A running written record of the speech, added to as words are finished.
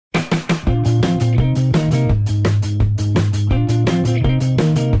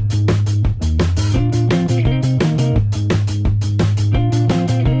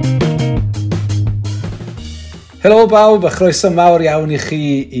Helo bawb, a chroeso mawr iawn I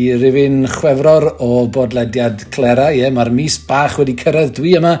chi I rifin chwefror o bodlediad Clera. Mae'r mis bach wedi cyrraedd.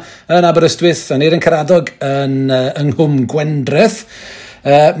 Dwi yma yn Aberystwyth, yn Eirin Caradog, yng Nghwm Gwendreth.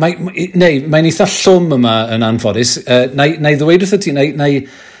 Mae'n eitha llwm yma yn anffodus. Na I ddweud wrth ti, na I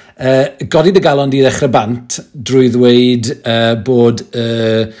godi dy galon I ddechrau bant drwy ddweud bod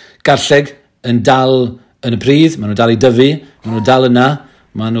garlleg yn dal yn y pridd, maen nhw dal I dyfu, maen nhw dal yna,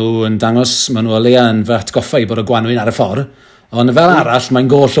 maen nhw yn dangos, maen nhw o leia yn fy atgoffa I bod y gwanwyn ar y ffordd, ond fel arall mae'n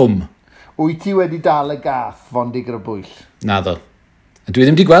go llwm. Wyt ti wedi dal y gath fondig yr bwyll? Naddo. Dwi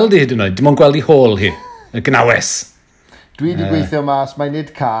ddim wedi gweld I hyd yn oed, dim ond gweld I hôl hi, y gnawes. Dwi wedi gweithio mas, mae'n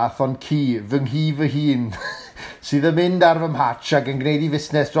nid cath, ond ci, fy nghi fy hun, sydd yn mynd ar fy mhatch ac yn gwneud I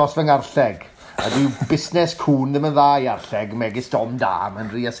fusnes dros fy ngarlleg. A dyw busnes cwn ddim yn dda I arlleg, megis dom da, mae'n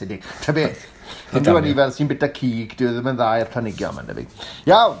rhy acidig. Ta beth, unrhyw yn I fel sy'n bita cig, dyw ddim yn dda i'r planigion, mae'n debyg.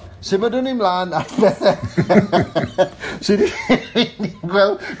 Iawn, symudwn ni mlaen at bethau. Sydd ni'n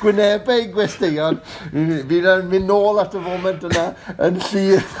gweld gwynebau gwesteion. Fi'n mynd nôl at y foment yna yn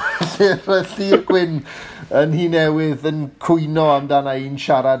llir gwyn yn hi newydd yn cwyno amdana i'n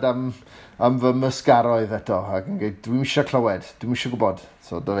siarad am fy mysgaroedd eto. Dwi'n eisiau clywed, dwi'n eisiau gwybod.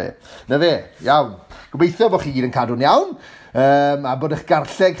 So, na fe, iawn. Gobeithio bod chi gyd yn cadw'n iawn, a bod eich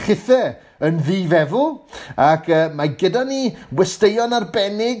garlleg chithau yn ddifefw, ac mae gyda ni westeion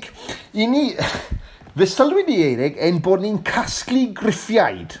arbennig. I ni, fe sylwi ni Eirig, ein bod ni'n casglu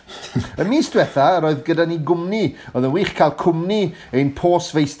griffiaid. Y mis diwetha, roedd gyda ni gwmni, oedd yn wych cael cwmni ein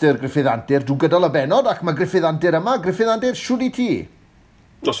post feistr Griffith Antur, drwy gydol y benod, ac mae Griffith Antur yma. Griffith Antur, siwr I ti?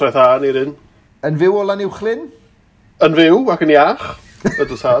 Noswaith a, Eirin. Yn fyw o lan uwchlyn? Yn fyw ac yn iach,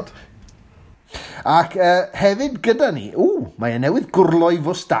 ydw sad. Ac hefyd gyda ni, mae newydd gwrloi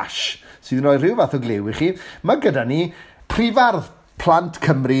fwstash, sydd yn rhoi rhyw fath o glew I chi. Mae gyda ni prifardd plant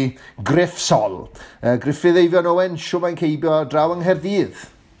Cymru, Griff Sol. Griffith Eifion Owen, siw mae'n ceibio draw yng Nghaerdydd.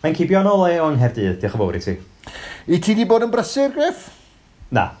 Mae'n ceibio yn ole o Nghaerdydd, diolch yn fawr I ti. I ti di bod yn brysur, Griff?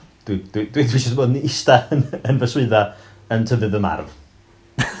 Na, dwi eisiau bod yn ista yn fy swydda yn tyfudd y marf.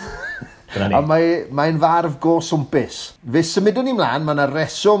 A mae'n farf go swmpus. Fe symudwn ni mlaen, mae yna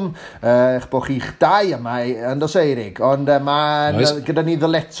reswm eich bod chi'ch dau yma yn dos Eirig, ond mae gyda ni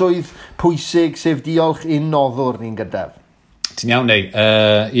ddyletswydd pwysig sef diolch i'n noddwr ni'n gydaf. Ti'n iawn neu?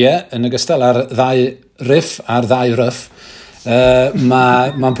 Yn ogystal ar ddau riff a'r ddau ryff,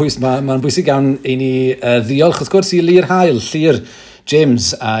 mae'n bwysig iawn I ni ddiolch wrth gwrs I Lir Hael, Llir James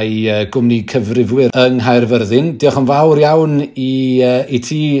a'i gwmni cyfrifwyr yng Nghaerfyrddin. Diolch yn fawr iawn I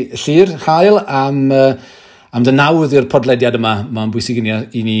ti, Llir Hael, am dy nawdd i'r podlediad yma. Mae'n bwysig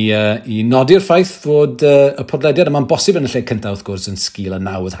I ni nodi'r ffaith fod y podlediad yma'n bosib yn y lle cyntaf wrth gwrs yn sgil y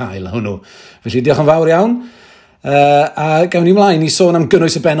nawdd Hael hwnnw. Felly diolch yn fawr iawn. A gawn ni mlaen I sôn am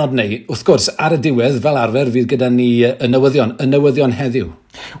gynnwys y benod neu. Wrth gwrs, ar y diwedd, fel arfer, fydd gyda ni y newyddion heddiw.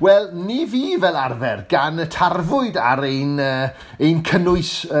 Wel, ni fi fel arfer gan y tarfwyd ar ein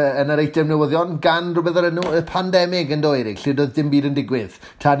cynnwys yn yr eitem newyddion gan rhywbeth ar enw y pandemig yn Eirig, lle doedd dim byd yn digwydd.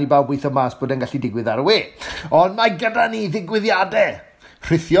 Tan I bawb weithio mas bod e'n gallu digwydd ar y we. Ond mae gyda ni ddigwyddiadau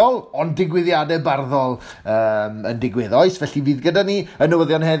rhithiol, ond digwyddiadau barddol yn digwydd oes. Felly fydd gyda ni y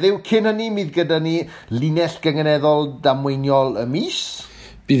newyddion heddiw. Cyn hynny, fydd gyda ni linell gyngeneddol damweiniol y mis.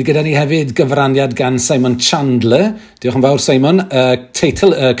 Bydd gyda ni hefyd gyfraniad gan Simon Chandler. Diolch yn fawr, Simon.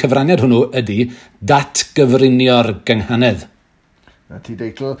 Teitl y cyfraniad hwnnw ydy Datgyfrinio'r Gynghanedd. Na ti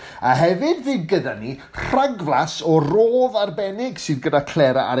deitl. A hefyd fydd gyda ni rhagflas o rof arbennig sydd gyda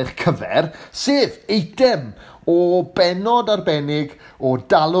Clera ar eich cyfer, sef eitem o benod arbennig o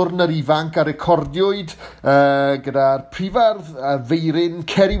dalwr yr ifanc a recordiwyd gyda'r prifardd Feirin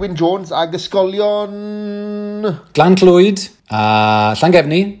Ceri Wyn Jones ag ysgolion Glan Clwyd a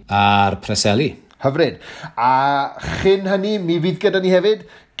Llangefni a'r Preseli. Hyfryd. A chyn hynny, mi fydd gyda ni hefyd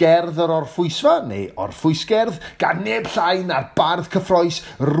gerdd yr orffwysfa, neu orffwysgerdd, gan neb llai na'r bardd cyffroes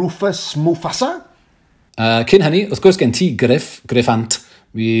Rufus Mufasa. Cyn hynny, wrth gwrs gen ti Griff Ant,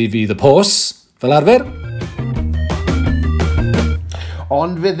 fydd y pos, fel arfer.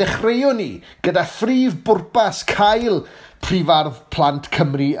 Ond fe ddechreuwn ni gyda phrif bwrpas cael prifardd plant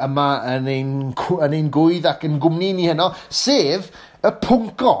Cymru yma yn ein gwydd ac yn gwmni ni heno, sef y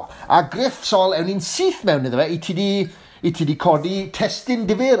pwnco. A Griff Sol, ewn ni'n syth mewn iddo fe, I ti di codi testyn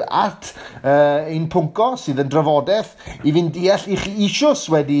difyr at ein pwnco sydd yn drafodaeth I fi'n deall I chi isios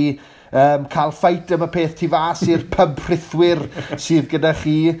wedi cael ffait am y peth tu fas i'r pub prithwyr sydd gyda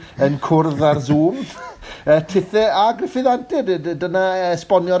chi yn cwrdd ar Zoom. Tithau a Griffith Antur, dyna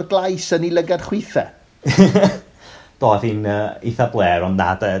esbonio'r glais yn ei lygad chwythau. Do, fi'n eitha bler, ond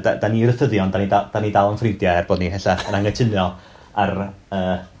na, da ni'r ffyddion, da ni dal yn ffrindiau bod ni hella yn anghytuno ar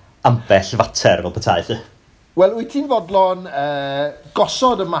ambell fater fel petai. Wel, wyt ti'n fodlon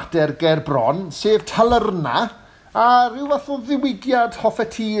gosod y mater ger bron, sef talyrna, a rhyw fath o ddiwygiad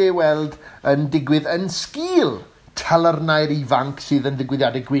hoffet ti ei weld yn digwydd yn sgil talyrnau'r ifanc sydd yn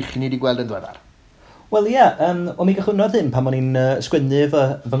digwyddiadau gwych ni wedi gweld yn diweddar. Wel ie, o mi gychwynnodd hyn pan o'n i'n sgwennu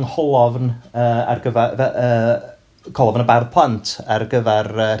fy ngholofn ar gyfer colofn y bardd plant ar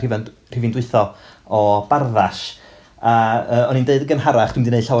gyfer rhifyn dwytho o barddas. A o'n i'n deud yn gynharach, dwi'n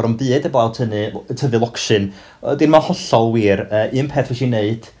gwneud llawer o'n byd eblaw tyfu locsyn. Dwi'n mewn hollol wir, un peth fes i'n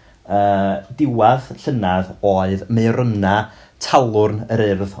neud diwadd llynydd oedd meirynna talwrn yr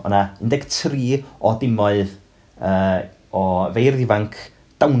urdd. O'na 13 o dimoedd o feirdd ifanc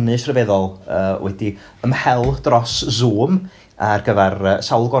dawnus rhyfeddol wedi ymhel dros Zoom ar gyfer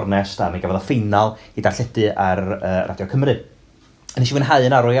sawl gornest a mi gafodd y ffeinal i darlledu ar Radio Cymru. Nes i fwynhau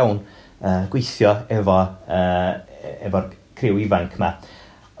yn arw iawn gweithio efo'r criw ifanc yma.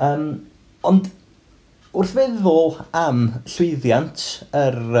 Ond wrth feddwl am llwyddiant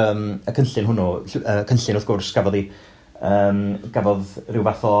y cynllun hwnnw, cynllun wrth gwrs gafodd rhyw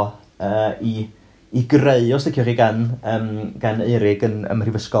fath o i greu, os liciwch chi, gan Eirig ym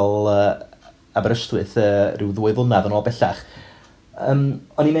Mhrifysgol Aberystwyth rhyw 2 flynedd yn ôl bellach. O'n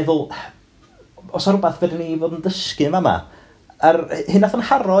i'n meddwl, os o rhywbeth fydden ni fod yn dysgu yma yma, hyn nath yn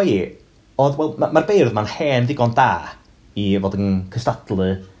haro i, oedd, wel, mae'r beirdd ma'n hen ddigon da i fod yn cystadlu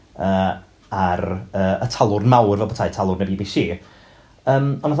ar y talwrn mawr fel bethau talwrn y BBC.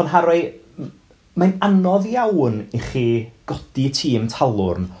 Ond nath yn haro i, mae'n anodd iawn i chi godi tîm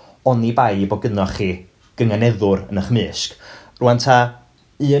talwrn oni bai bod gynnoch chi gynganeddwr yn eich mysg. Rwan ta,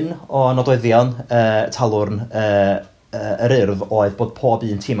 un o nodweddion talwrn yr urdd oedd bod pob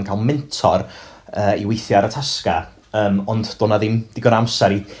un tîm yn cael mentor i weithio ar y tasga, ond doedd na ddim digon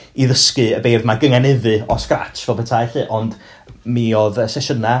amser i ddysgu y beirdd mae gynganeddu o scratch fel bethau lle, ond mi oedd y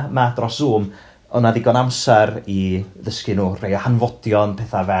sesiynau ma dros Zoom, oedd na ddigon amser i ddysgu nhw rhai o hanfodion,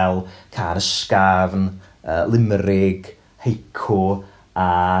 pethau fel car ysgafn, limerick, haiku, a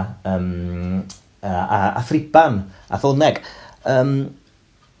thriban a tholneg.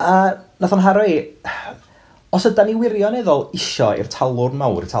 A nath o'n haro i, os ydyn ni wirioneddol isio i'r talwrn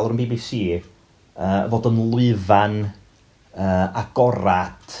mawr, y talwrn BBC, fod yn lwyfan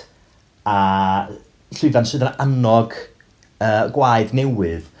agorad a llwyfan sydd yn annog gwaed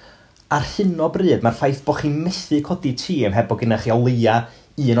newydd, ar hyn o bryd mae'r ffaith bod chi'n methu codi tîm heb bod gennych chi o leia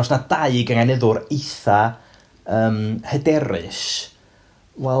un os na 2 gynganeddwr eitha hyderus.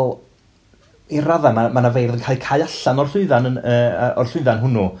 Wel, i raddau mae yna feirdd yn cael allan o'r llwyfan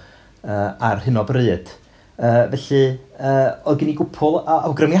hwnnw ar hyn o bryd. Felly, oedd gen i gwpl o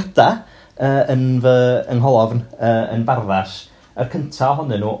awgrymiadau yn fy ngholofn yn barddas. Yr cyntaf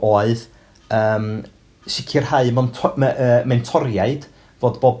ohonyn nhw oedd sicrhau mentoriaid,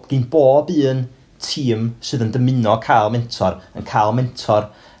 fod gyn bob un tîm sydd yn dymuno cael mentor, yn cael mentor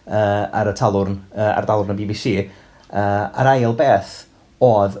ar dalwrn y BBC. Ar ail beth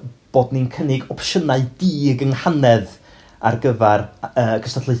oedd bod ni'n cynnig opsiynau di-gynghanedd ar gyfer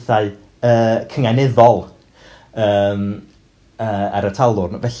cystadlaethau cynganeddol ar y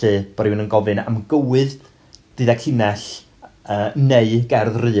talwrn. Felly, bod rhywun yn gofyn am gywydd 12 llinell neu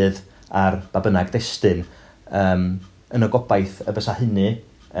gerdd rydd ar ba bynnag destun. Yn y gobaith y bysa hynny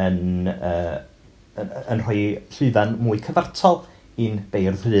yn rhoi llwyfan mwy cyfartal i'n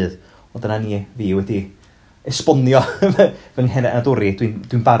beirdd rydd. O dyna fi wedi esbonio fy nghenadwri.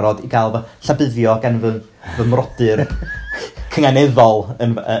 Dwi'n barod i gael fy llabuddio gan fy mrodyr cynganeddol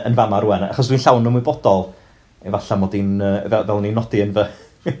yn fama rwan. Achos dwi'n llawn ymwybodol, efallai mod i'n, fel ni'n nodi yn fy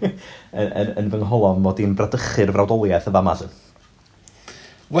ngholofn, mod i'n bradychu'r frawdoliaeth y fama.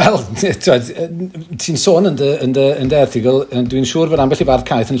 Wel, ti'n sôn yn dy erthigol, dwi'n siŵr fod ambell i fardd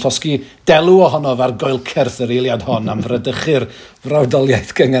caeth yn llosgu delw ohono ar goel certh yr eiliad hon am fradychu'r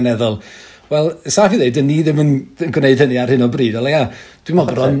frawdoliaeth gynganeddol. Wel, sa'n fi ddweud, dyn ni ddim yn gwneud hynny ar hyn o bryd, ond ia, dwi'n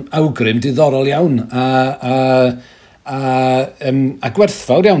meddwl bod o'n awgrym diddorol iawn a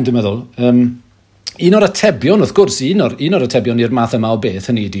gwerthfawr iawn, dwi'n meddwl. Un o'r atebion, wrth gwrs, un o'r atebion i'r math yma o beth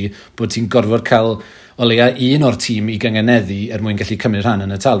hynny ydi bod ti'n gorfod cael o leia un o'r tîm i gynganeddu mwyn gallu cymryd rhan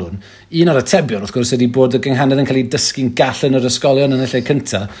yn y talwrn. Un o'r atebion, wrth gwrs, ydi bod y gynghanedd yn cael ei dysgu'n gall yn yr ysgolion yn y lle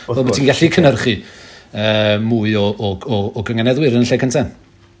cyntaf, fel bod ti'n gallu cynnyrchu mwy o gynganeddwyr yn y lle cyntaf.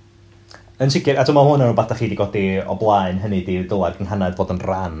 Yn sicr, a dwi'n meddwl hwn yn rhywbeth chi wedi godi o blaen, hynny di dyla'r gynghanedd fod yn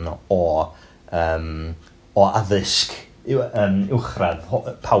rhan o addysg uwchradd,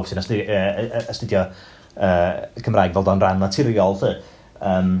 pawb sy'n astudio Cymraeg fel do'n rhan naturiol.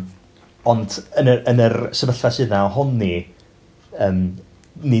 Ond yn yr sefyllfa sydd yna ohoni,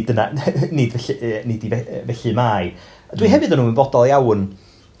 nid felly mai. Dwi hefyd yn ymwybodol iawn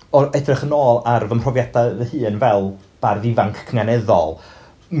o edrych yn ôl ar fy mhrofiadau fy hun fel bardd ifanc cynganeddol,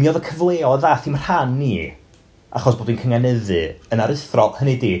 mi oedd y cyfleo ddath i'm rhan ni, achos bod dwi'n cynganeddu yn aruthrol,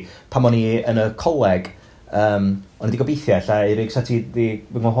 hynny di, pan o'n i yn y coleg, o'n i wedi gobeithio, lla, Eirig, sa ti wedi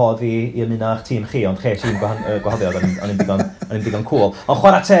fy ngwahodd i ymuno a'ch tîm chi, ond ches i'n gwahoddiad, o'n i'n digon cool. Ond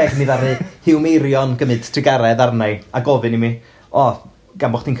chwarae teg, mi ddaru Hugh Meirion gymryd trigaredd arnau a gofyn i mi,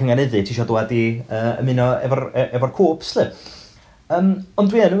 gan bod chdi'n cynganeddu, ti eisiau dwad i ymuno efo'r cwps, lle. Ond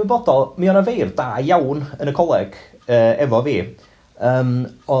dwi yn ymwybodol, mi o'na feir da iawn yn y coleg efo fi,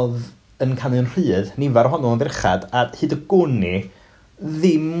 oedd yn canu'n rhydd, nifer ohono yn ferchad, a hyd y gwni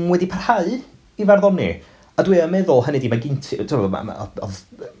ddim wedi parhau i farddoni. A dwi yn meddwl, hynny di, mae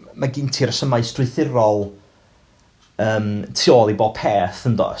gen ti'r resymau strwythurol tu ôl i bob peth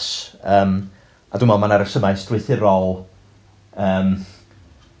yn dos. A dwi'n meddwl, mae'na resymau strwythurol,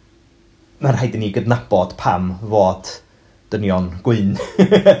 mae'n rhaid i ni gydnabod pam fod dynion gwyn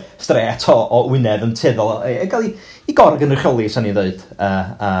stret o Wynedd yn tueddol gael i gorgynrychioli, sa'n ni ddweud,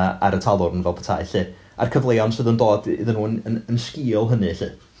 ar y talwrn fel petai, lle. A'r cyfleon sydd yn dod iddyn nhw yn sgil hynny,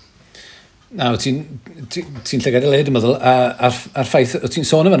 lle. Nawr, ti'n llygad y le, dwi'n meddwl, a'r ffaith, ti'n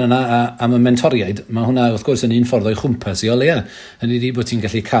sôn am yna am y mentoriaid, mae hwnna, wrth gwrs, yn un ffordd o'i chwmpas i o leia. Hynny di bod ti'n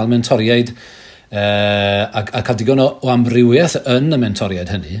gallu cael mentoriaid a cael digon o amrywiaeth yn y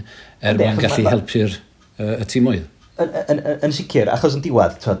mentoriaid hynny, mwyn gallu helpu'r y tîmwydd. Yn sicr, achos yn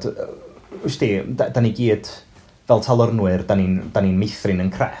diwedd, da ni gyd, fel talwrnwyr, da ni'n meithrin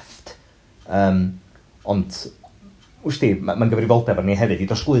yn crefft. Ond, mae'n gyfrifoldeb ar ni hefyd i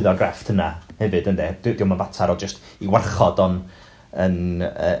drosglwyddo'r grefft yna hefyd, ynddo. Diolch yn fatar o just i warchod o'n yn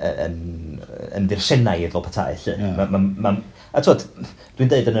ddirsenaidd fel petai, lle. A dwi'n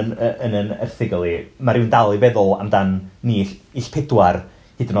deud yn yn erthigol i, mae rhywun dal i feddwl amdan ni ill pedwar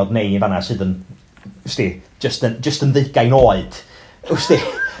hyd yn oed neu fanna sydd yn, just yn 20 oed,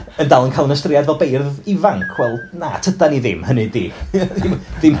 yn dal yn cael yn ystyried fel beirdd ifanc. Wel, na, tydan ni ddim, hynny di.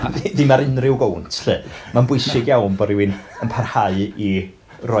 ddim ar unrhyw gownt, lle. Mae'n bwysig iawn bod rhywun yn parhau i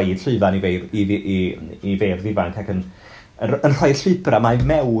roi llwyfan i feirdd ifanc ac yn rhoi'r llwybra mae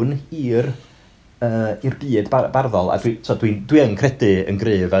mewn i'r byd barddol. A dwi yn credu yn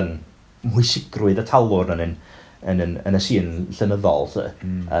gryf yn mwysigrwydd y talwrn yn y sîn llenyddol, lle.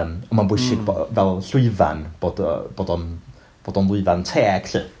 Ond mae'n bwysig fel llwyfan bod o'n lwyfan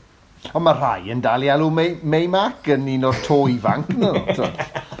teg, lle. Ond mae rhai yn dal i alw May Mac yn un o'r to ifanc nhw.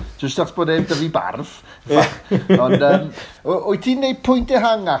 Just achos bod e'n dyfu barf. Ond wyt ti'n neud pwynt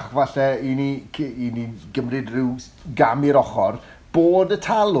ehangach falle i ni gymryd rhyw gam i'r ochr bod y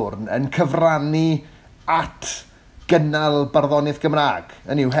talwrn yn cyfrannu at gynnal barddoniaeth Gymraeg.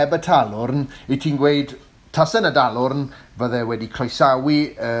 Hynny yw, heb y talwrn, i ti'n gweud tasen y dalwrn fydde wedi croesawu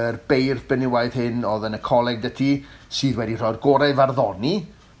yr beirdd benywaidd hyn oedd yn y coleg dy ti sydd wedi rhoi'r gorau farddoni,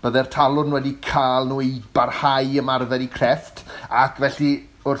 bydde'r talwrn wedi cael nhw i barhau ymarfer i crefft, ac felly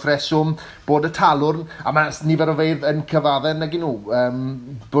wrth reswm bod y talwrn, a mae nifer o feirdd yn cyfadden nag nhw,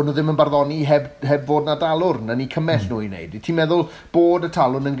 bod nhw ddim yn barddoni heb fod na dalwrn yn eu cymell nhw i wneud. Ti'n meddwl bod y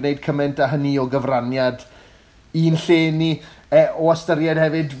talwrn yn gwneud cymaint â hynny o gyfraniad un lle ni, o ystyried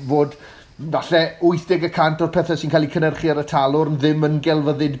hefyd fod falle 80% o'r pethau sy'n cael eu cynhyrchu ar y talwrn ddim yn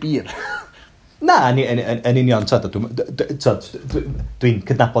gelfyddyd bir? Na, yn union, dwi'n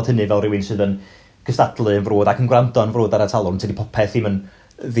cydnabod hynny fel rhywun sydd yn gystadlu yn frwd ac yn gwrando yn frwd ar y talwrn, tydi popeth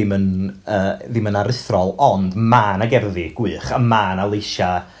ddim yn aruthrol, ond ma' na gerddi gwych, a ma' na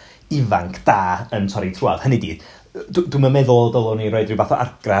leisia ifanc da yn torri trwad. Hynny di, dwi'n meddwl dylwn ni roi rhyw fath o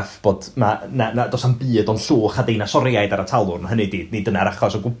argraff bod dos am byd o'n llwch a deinasoriaid ar y talwrn, hynny di, nid yna'r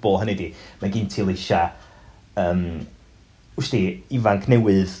achos o gwbl, hynny di, mae gen ti leisia ifanc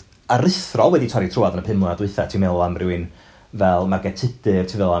newydd aruthrol wedi torri trwad yn y 5 mlynedd dwytha. Ti'n meddwl am rhywun fel Marget Tudur,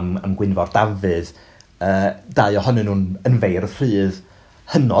 ti'n meddwl am Gwynfor Dafydd, dau ohonyn nhw'n yn feirdd rhydd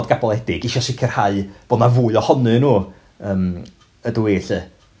hynod gaboledig, eisiau sicrhau bod na fwy ohonyn nhw ydw i, lle.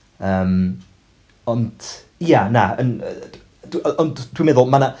 Ond, ia, na, ond dwi'n meddwl,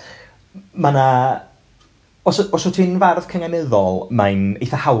 ma' na os wyt ti'n fardd cynganeddol, mae'n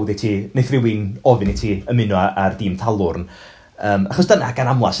eitha hawdd i ti, wneith rhywun ofyn i ti ymuno ar dîm talwrn. Achos dyna gan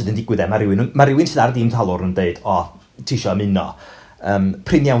amla sydd yn digwydd mae rhywun sydd ar dîm talwrn yn dweud, ti eisiau ymuno.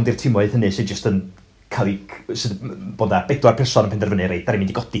 Pryn iawn di'r tîmoedd hynny sydd jyst yn cael ei... bod na 4 person yn penderfynu, reit, da ni'n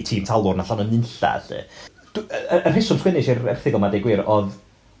mynd i godi tîm talwrn allan yn nunlla, lle. Y rheswm sgwennu i'r erthigol ma, dweud gwir,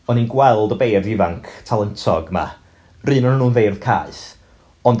 o'n i'n gweld y beirdd ifanc talentog ma. Rhywun o'n nhw'n feirdd caeth,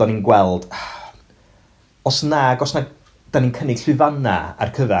 ond o'n i'n gweld, os na, da ni'n cynnig llwyfanna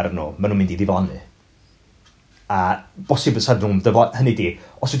ar cyfer nhw, maen nhw'n mynd i ddiflannu. a bosib yn sadwn nhw'n hynny di,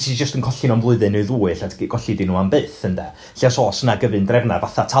 os wyt ti jyst yn colli nhw'n blwyddyn neu ddwy, lle golli di nhw am byth, ynde. Lle os oes yna gyfyn drefna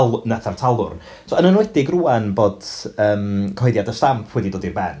fatha talwrn. So, yn enwedig rwan bod cyhoeddiad y stamp wedi dod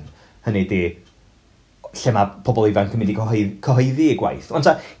i'r ben, hynny di, lle mae pobl ifanc yn mynd i cyhoeddi gwaith. Ond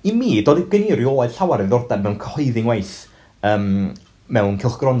i mi, doedd gen i rioed llawer o ddordeb mewn cyhoeddi'n waith mewn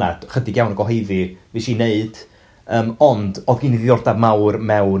cylchgronad, chydig iawn o gyhoeddi fes i wneud, ond oedd gen i ddiddordeb mawr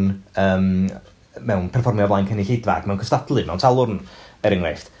mewn perfformio flaen cynulleidfa, mewn cystadlu, mewn talwrn,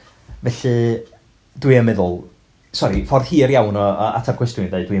 enghraifft. Felly, dwi'n meddwl, ffordd hir iawn o ateb cwestiwn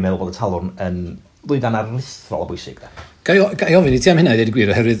i ddweud, dwi'n meddwl bod y talwrn yn lwyddan aruthrol o bwysig. Ga i ofyn i ti am hynna i ddweud y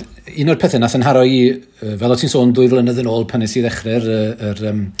gwir, oherwydd un o'r pethau nath yn haro i, fel o ti'n sôn 2 flynedd yn ôl pan nes i ddechrau'r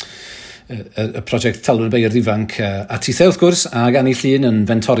y prosiect talwrn y beirdd ifanc a tithe wrth gwrs, a gan i llun yn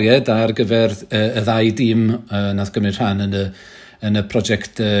fentoried ar gyfer y 2 dîm nath gymryd rhan yn y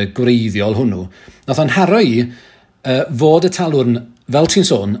prosiect gwreiddiol hwnnw. Nath o'n haro i fod y talwrn, fel ti'n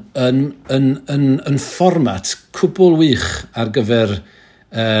sôn, yn fformat cwbl wych ar gyfer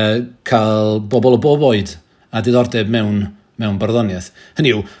cael bobl o bob oed a diddordeb mewn barddoniaeth.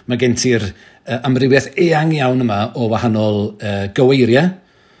 Hynny yw, mae gen ti'r amrywiaeth eang iawn yma o wahanol gyweiriau,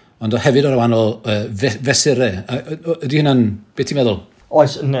 ond hefyd o'r wahanol fesurau. Ydy hynna'n, beth ti'n meddwl?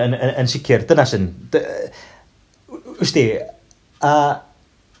 Oes, yn sicr, dyna sy'n... Wsti,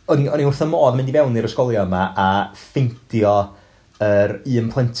 o'n i wrth y modd mynd i fewn i'r ysgolion yma a ffeindio yr un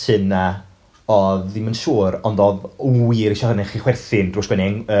plentyn na oedd ddim yn siŵr, ond oedd wir eisiau hynny chi chwerthin drwy sgwennu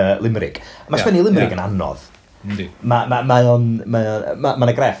limerick. Mae sgwennu limerick yn anodd.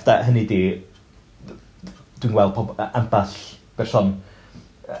 Mae'n grefft, hynny di, dwi'n gweld amball berson,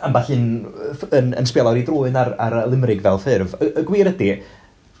 amball yn sbio lawr i drwy'n ar limerick fel ffurf. Y gwir ydy,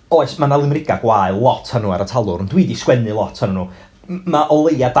 oes, mae yna limerica gwael lot hwnnw ar y talwrn, dwi wedi sgwennu lot hwnnw. Mae o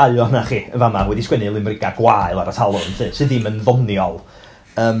leia 2 o'na chi, y fama, wedi sgwennu limerica gwael ar y talwrn, sydd ddim yn ddoniol.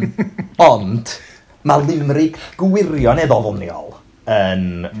 Ond, mae limeric gwirioneddol ddoniol yn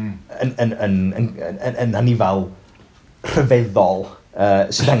anifal rhyfeddol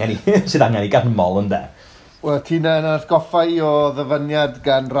sydd angen i ganmol ynde. Wel, ti'n yn atgoffa i o ddyfyniad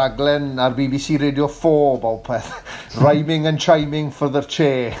gan raglen ar BBC Radio 4 bob peth. Rhyming and chiming for the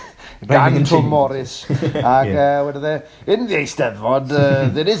chair. Gan Tom Morris. Ac wedodd e, in the Eisteddfod,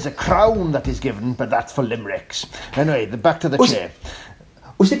 there is a crown that is given, but that's for limericks. Anyway, back to the chair.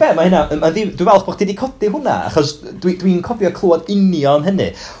 Wsti be, mae hynna, dwi'n falch bod chi wedi codi hwnna, achos dwi'n cofio clywed union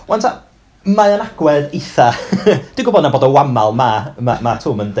hynny. Wan ta, mae yn agwedd eitha... Dwi'n gwybod na bod o wamal ma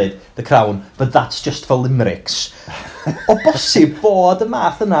Tom yn dweud, the crown, but that's just for limericks. O bosib bod y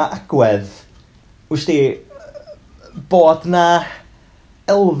math yna agwedd, wsti, bod na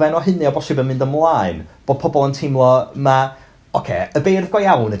elfen o hynny o bosib yn mynd ymlaen, bod pobl yn teimlo y beirdd go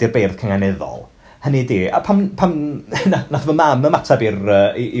iawn ydy'r beirdd cynganeddol. Hynny di, a pam nath fy mam ymateb i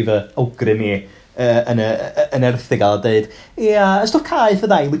fy awgrym i yn erthigol a dweud, ia, y stwff caeth y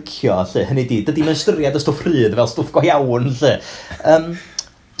ddau licio, lle, hynny di, dydy'n ystyried y stwff rhydd fel stwff go iawn, lle.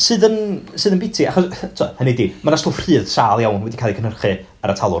 Sydd yn biti, achos, hynny di, mae'na stwff rhydd sal iawn wedi cael ei cynhyrchu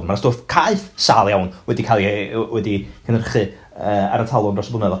ar y talwrn, mae'na stwff caeth sal iawn wedi cynhyrchu ar y talwrn dros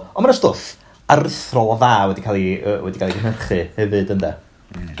y blynyddoedd, ond mae'na stwff aruthrol o dda wedi cael ei cynhyrchu hefyd, ynde.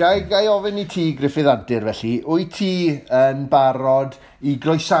 Gai ofyn i ti, Griffith Antur, felly, wyt ti yn barod i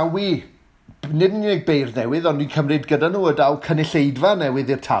groesawu nid yn unig beirdd newydd, ond i'n cymryd gyda nhw y daw cynulleidfa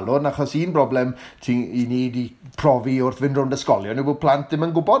newydd i'r talwrn, achos un broblem i ni wedi profi wrth fynd rownd ysgolion yw bod plant ddim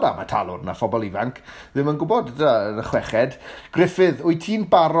yn gwybod am y talwrn a phobl ifanc ddim yn gwybod yn y chweched. Griffith, wyt ti'n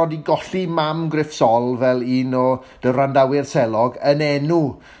barod i golli mam Griff Sol fel un o dy randawyr selog yn enw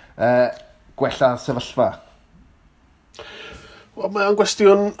gwella sefyllfa? Wel, mae'n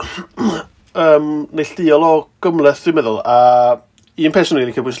gwestiwn neilltuol o gymleth, dwi'n meddwl, a un peth sy'n ni'n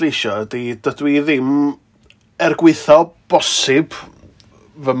licio bwysleisio ydy dydw i ddim gweithio bosib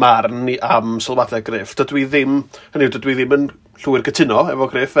fy marn i am sylwadau Griff. Dydw i ddim yn llwyr gytuno efo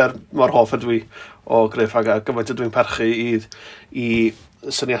Griff, mor hoff ydw i o Griff ac gyfaint ydw i'n parchu i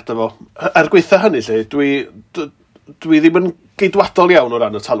syniadau fo. Gweithio hynny, lle, dwi ddim yn geidwadol iawn o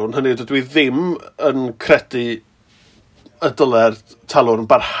ran y talwrn. Hynny, dydw i ddim yn credu y dyle'r talwrn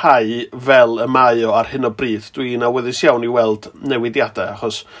barhau fel y mae o ar hyn o bryd. Dwi'n awyddus iawn i weld newidiadau,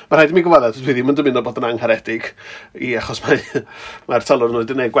 achos mae rhaid i mi gyfadda, dwi ddim yn dymuno bod yn angharedig, achos mae'r talwrn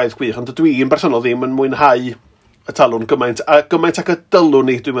wedi gwneud gwaith gwych, ond dwi'n bersonol ddim yn mwynhau y talwrn gymaint ac y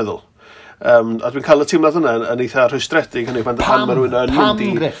dylwn ni, dwi'n meddwl. A dwi'n cael y teimlad yna yn eitha rhwystredig, hynny pan mae rhywun yn mynd i...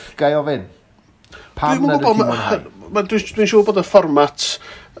 Pam, Griff, gai ofyn? Pam nad wyt ti'n mwynhau? Dwi'n siŵr bod y fformat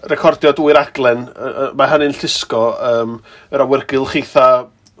recordio 2 raglen, mae hynny'n llusgo yr awyrgylch eitha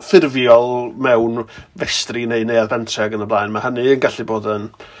ffurfiol mewn festri neu neuadd bentre ac yn y blaen. Mae hynny yn gallu bod yn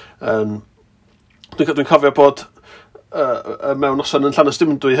dwi'n cofio bod mewn noson yn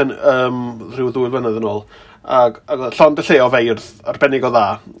Llanystumdwy rhyw 2 flynedd yn ôl, ac llond y lle o feirdd arbennig o dda,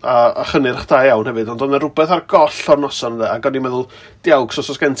 a chynnyrch da iawn hefyd, ond o'n rhywbeth ar goll o'r noson, ac o'n i'n meddwl, diawg,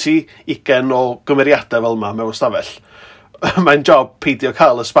 os gen ti 20 o gymeriadau fel yma mewn stafell, mae'n job peidio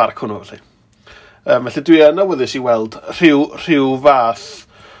cael y sparc hwnnw, felly. Felly dwi yn awyddus i weld rhyw fath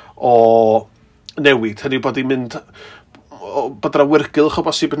o newid, hynny bod i'n mynd, bod yr awyrgylch o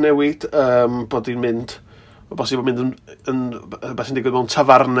bosib yn newid, bod i'n mynd, o bosib yn mynd yn beth sy'n digwydd mewn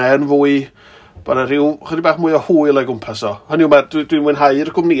tafarnau yn fwy, bod yna chydig bach mwy o hwyl o'i gwmpas o. Hynny yw, dwi'n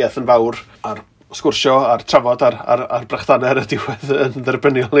mwynhau'r gwmnïaeth yn fawr ar sgwrsio, ar trafod, ar brechdannau ar y diwedd yn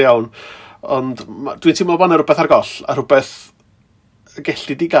dderbyniol iawn, ond dwi'n teimlo bod yna rhywbeth ar goll, a rhywbeth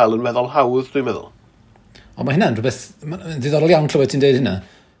gellu di gael yn feddwl hawdd, dwi'n meddwl. Ond mae hynna'n rhywbeth, ddiddorol iawn clywed ti'n deud hynna.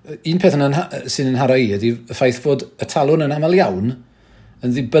 Un peth sy'n haro i ydy y ffaith bod y talwn yn aml iawn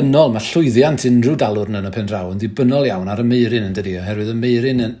yn ddibynnol, mae llwyddiant unrhyw dalwrn yn y pen draw yn ddibynnol iawn ar y meirin yn dydi, oherwydd y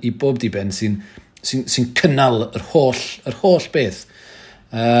meirin i bob diben sy'n cynnal yr holl beth.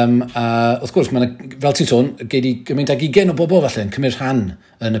 A wrth gwrs, fel ti'n sôn, gei di gymaint ag 20 o bobl falle yn cymryd rhan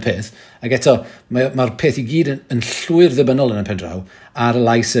yn y peth. Ac eto, mae'r peth i gyd yn llwyr ddibynnol yn y pen draw ar y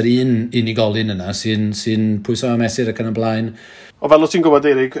lais yr unigolyn yna sy'n pwyso am mesur ac yn y blaen. O fel o ti'n gwybod,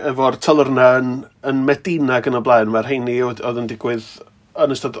 Eirig, efo'r talwrna yn Medina ac yn y blaen, mae'r rheini oedd yn digwydd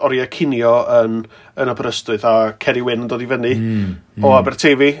yn ystod oriau cinio yn Aberystwyth, a Ceri Wyn yn dod i fyny o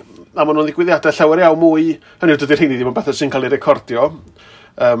Aberteifi. A maen nhw'n ddigwyddiadau llawer iawn mwy, hynny yw dydy'r rheini ddim yn beth sy'n cael ei recordio.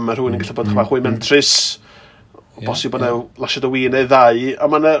 Mae rhywun yn gallu bod chwach hwy mentris, o bosib bod yna lasiad o win neu ddau,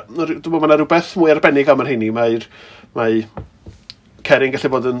 a mae yna rhywbeth mwy arbennig am yr rheini. Mae Ceri'n gallu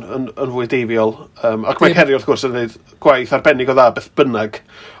bod yn fwy deifiol, ac mae Ceri wrth gwrs yn gwneud gwaith arbennig o dda beth bynnag,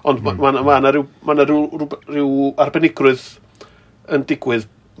 ond mae yna rhyw arbenigrwydd yn digwydd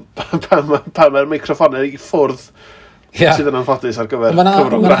pan mae'r microfonau i ffwrdd sydd yn anffodus ar gyfer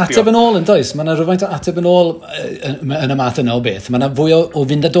cyfrwng radio. Mae ateb yn ôl yn does, mae yna rhywfaint o ateb yn ôl yn y math yna o beth. Mae yna fwy o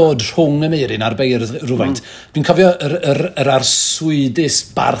fynd a dod rhwng y meirin a'r beir rhywfaint. Dwi'n cofio yr arswydus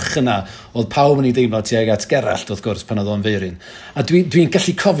barch yna oedd pawb yn ei deimlo tuag at Gerallt wrth gwrs pan oedd o'n feirin. A dwi'n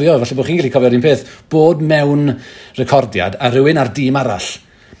gallu cofio, falle bod chi'n gallu cofio'r un peth, bod mewn recordiad a rhywun ar dîm arall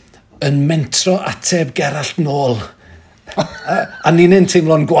yn mentro ateb Gerallt nôl. A ni'n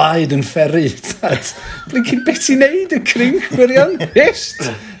teimlo'n gwaed yn fferi. Beth ti'n neud y crinc gwirion? Hist!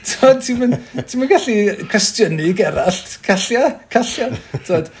 Ti'n mynd gallu cwestiynu Gerallt. Callia.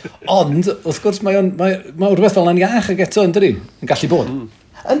 Ond, wrth gwrs, mae rhywbeth fel na'n iach ag eto yn dydi? Yn gallu bod.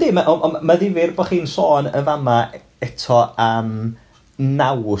 Yndi, mae ddifur bod chi'n sôn y fama eto am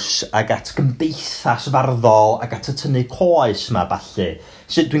naws ag at gymdeithas farddol ag at y tynnu coes yma balli.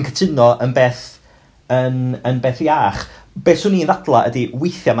 So, dwi'n cytuno yn beth iach. Beth swn i'n ddadla ydy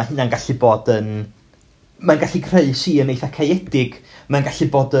weithiau mae hynna'n gallu bod yn... Mae'n gallu creu yn eitha caeedig. Mae'n gallu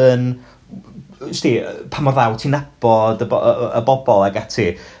bod yn... pa mor ddaw ti'n nabod y bobl ag ati.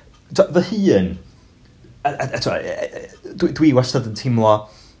 Fy hun... Dwi wastad yn teimlo...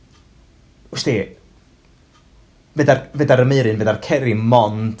 Fed ar y meirin, fed ar Ceri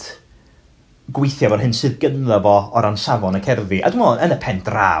mond gweithio fo'r hyn sydd gynno fo o ran safon y cerddi. A dwi'n meddwl, yn y pen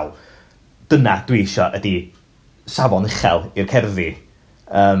draw, dyna dwi eisiau ydy safon uchel i'r cerddi.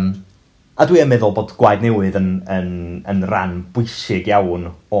 A dwi yn meddwl bod Gwaed Newydd yn ran bwysig iawn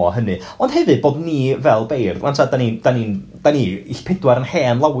o hynny. Ond hefyd bod ni fel beirdd, wan da ni ill pedwar yn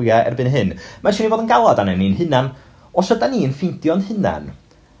hen lawiau erbyn hyn. Mae eisiau ni fod yn galad â'n ni'n hynna'n, os ydyn ni'n ffeindio'n hynna'n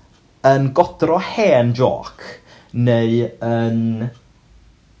yn godro hen joc, neu yn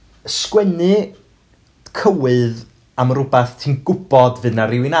sgwennu cywydd am rhywbeth ti'n gwybod fydd na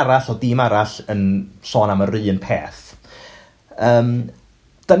rhywun arall o dîm arall yn sôn am yr un peth.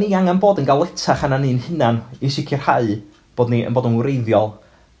 Da ni angen bod yn galetach yna ni'n hynna'n i sicrhau bod ni yn bod yn wreiddiol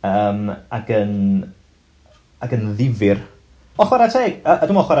ac yn ddifyr. O chwarae teg, a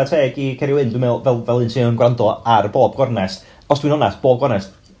dwi'n meddwl chwarae teg i Ceri Wyn, dwi'n meddwl fel un sy'n gwrando ar bob gornest. Os dwi'n onest, bob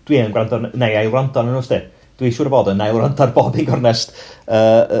gornest, dwi'n gwrando, neu ail wrando yn ystod. Dwi'n siŵr o bod yn ail wrando ar bob un gornest y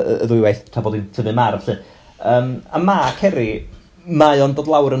ddwywaith, ta bod i'n tyfu mar, felly. A ma Ceri, mae o'n dod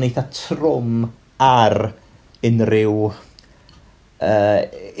lawr yn eitha trwm ar unrhyw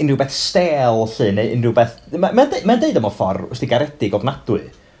beth stel, neu unrhyw beth... Mae'n deud am o ffordd, wrth i garedig ofnadwy,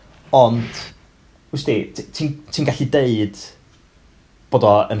 ond, ti'n gallu deud bod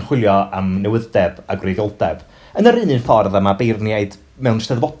o yn chwilio am newyddeb a gwreidioldeb. Yn yr un ffordd yma beirniaid mewn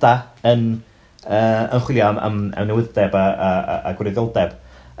steddfodau yn chwilio am newyddeb a gwreidioldeb.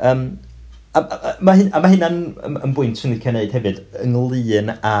 Mae hynna'n yn bwynt sy'n licio neud hefyd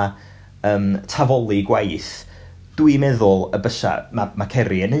ynglyn â tafolu gwaith. Dwi'n meddwl y bysa, mae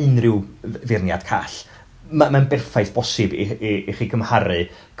Ceri yn unrhyw feirniad call. Mae'n berffaith bosib i chi cymharu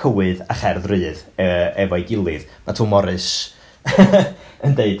cywydd a cherdd rydd efo'i gilydd. Mae Tom Morris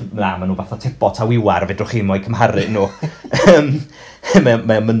yn deud, na, maen nhw fath o tebot a wiwar, fedrwch chi mo'i cymharu nhw.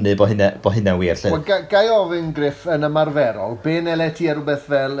 Mae'n mynnu bo hynna wir. Wel, gai ofyn, Griff, yn ymarferol, be nele ti ar rhywbeth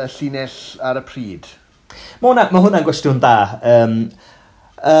fel y llinell ar y pryd? Mae hwnna'n gwestiwn da.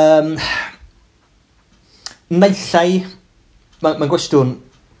 Naillai, mae'n gwestiwn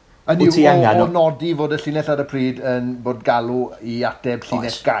wyt ti angen. O nodi fod y llinell ar y pryd yn bod galw i ateb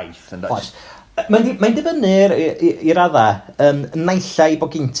llinell gaeth, yn does? Mae'n dibynnu i radda. Naillai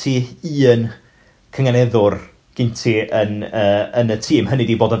bod gen ti un cyngeneddwr gen ti yn y tîm. Hynny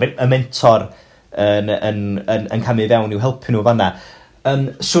di bod y mentor yn camu fewn i'w helpu nhw fanna.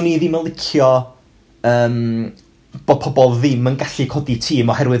 Swn i ddim yn licio bod pobl ddim yn gallu codi tîm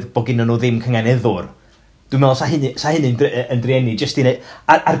oherwydd bod gen nhw ddim cyngeneddwr. Dwi'n meddwl sa hynny'n yn driennu jyst i neud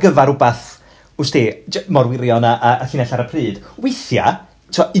ar gyfer rhywbeth mor wirion a llinell ar y pryd. Weithiau,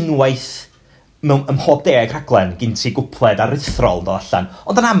 unwaith mewn mhob 10 rhaglen gyn ti gwpled a rythrol yn dod allan.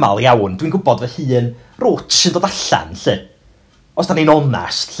 Ond yn aml iawn, dwi'n gwybod fy hun rwt sy'n dod allan, lle. Os da ni'n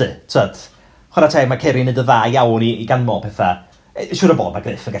onest, lle. Chwarae teg, mae Ceri'n neud y dda iawn i ganmol pethau. Siwr o bod, mae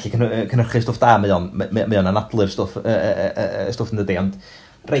Griff yn gallu cynhyrchu stwff da, mae o'n anadlu'r stwff yn dydi, ond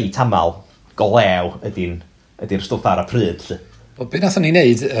reit amal, golew ydy'r stwff ar y pryd, lle. Be nathon ni'n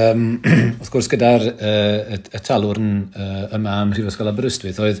neud, wrth gwrs gyda'r y talwr yma ym Mhrifysgol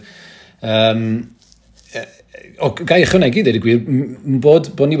Aberystwyth, oedd gai ychwanegu dweud y gwir,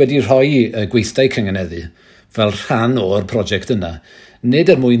 bod ni wedi rhoi gweithdai cyngeneddu fel rhan o'r prosiect yna,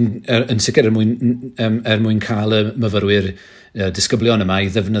 nid yn sicr er mwyn cael y myfyrwyr disgyblion yma i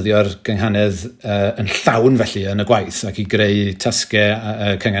ddefnyddio'r gynghanedd yn llawn felly yn y gwaith ac i greu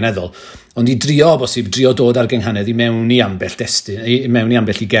tasgau cyngeneddol. Ond i drio dod ar gynghanedd i mewn i ambell destun, i mewn i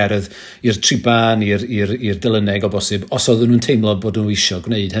ambell i gerdd i'r triban, i'r dilyneg o bosib, os oedden nhw'n teimlo bod nhw eisiau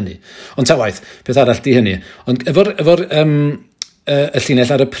gwneud hynny. Ond ta waith, peth arall di hynny. Ond efo'r y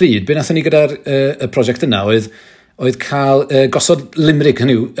llinell ar y pryd, be nathon ni gyda'r y prosiect yna oedd cael gosod limrig,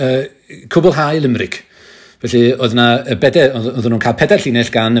 hynny yw, cwblhau limrig. Felly, oedden nhw'n cael 4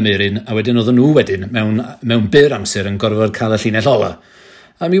 llinell gan Amerin, a wedyn oedden nhw wedyn mewn byr amser yn gorfod cael y llinell ola.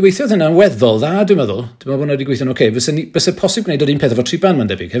 A mi weithiodd hynna'n weddol dda, dwi'n meddwl. Dwi'n meddwl bod nhw wedi gweithio'n oce. Fysa posib gwneud yr un peth efo triban, mae'n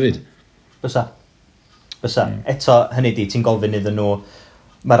debyg, hefyd. Fysa. Eto, hynny di, ti'n gofyn iddyn nhw,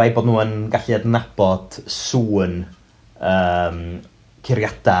 mae rai bod nhw yn gallu adnabod sŵn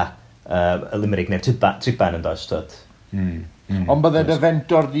curiadau y limrig neu'r triban yn does, dod. Ond bydde dy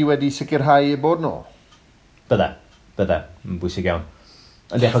fentor di wedi sicrhau i bod nhw? Bydde, yn bwysig iawn.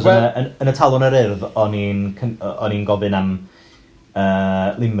 Yndi, achos yn y talwn yr urdd, o'n i'n gofyn am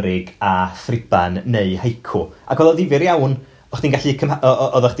limrig a thriban neu haiku. Ac oedd o ddifyr iawn, oeddech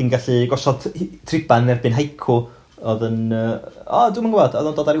chdi'n gallu gosod triban erbyn haiku, oedd yn... dwi'n yn gwybod, oedd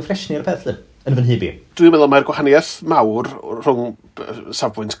o'n dod ar i'w ffresni'r peth, yn fy nhybu. Dwi'n meddwl mae'r gwahaniaeth mawr rhwng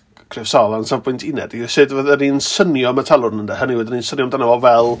safbwynt Griff Sol a'n safbwynt uned, i sut fydden ni'n synio am y talwrn yna, hynny wedyn ni'n synio amdano fo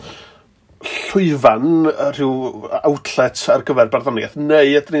fel llwyfan, rhyw outlet ar gyfer barddoniaeth,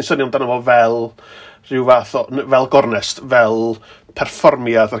 neu ydyn ni'n synio amdano fo fel rhyw fath o, fel gornest, fel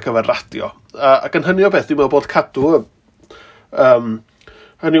perfformiad ar gyfer radio. Ac yn hynny o beth, dwi'n meddwl bod cadw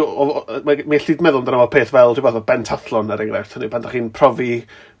hynny, mi allid meddwl amdano fo peth fel rhyw fath o bentathlon er enghraifft, hynny, pan da chi'n profi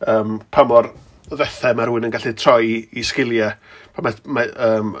pa mor ddethau mae rhywun yn gallu troi i sgiliau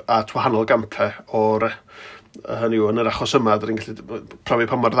at wahanol gampau o'r hynny yw, yn yr achos yma, dyn ni'n gallu profi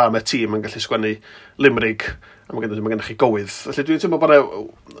pa mor dda mae tîm yn gallu sgwennu limrig, a mae gennych chi gywydd. Felly dwi'n teimlo bod yna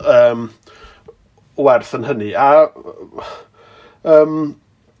werth yn hynny.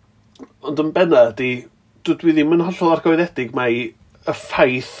 Ond yn benna, dwi ddim yn hollol argyhoeddedig mae y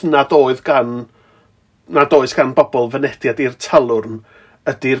ffaith nad oes gan bobl fynediad i'r talwrn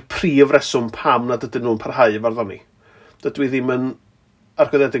ydy'r prif reswm pam nad ydyn nhw'n parhau farddoni. Dydw i ddim yn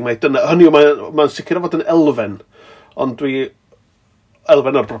argyhoeddedig mae dyna. Hynny yw, mae'n sicr o fod yn elfen, ond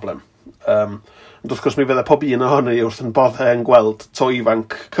elfen o'r broblem. Ond wrth gwrs mi fydde pob un ohoni wrth yn boddau yn gweld to ifanc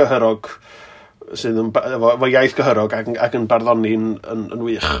cyhyrog sydd efo iaith gyhyrog ac yn barddoni'n yn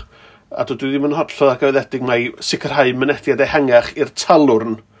wych. A dwi ddim yn hollol argyhoeddedig mae sicrhau mynediad ehangach i'r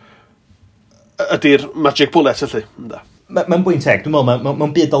talwrn ydy'r magic bullet ylly. Mae'n bwynt teg, dwi'n meddwl,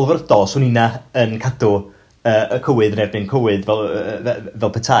 mae'n byd olfyrdol swn i'n yn cadw y cywydd yn erbyn cywydd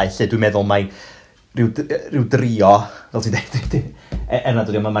fel petai, lle dwi'n meddwl mae rhyw drio, fel ti'n dweud, nad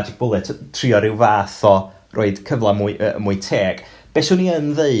ydy o'n magic bullet, trio rhyw fath o roed cyfle mwy teg. Be swn i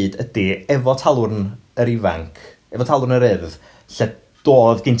yn ddeud ydy, efo talwrn yr ifanc, efo talwrn yr urdd, lle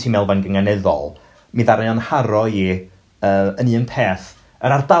doedd gen ti melfan gynganeddol, mi ddari o'n haro i yn un peth.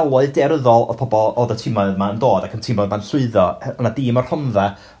 Yr ardaloedd deryddol oedd pobl oedd y tîmoedd yma yn dod ac yn tîmoedd yma'n llwyddo. O'na dîm o'r Rhondda,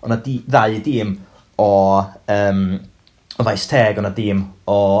 o'na ddau dîm o Faes Teg, o'na dîm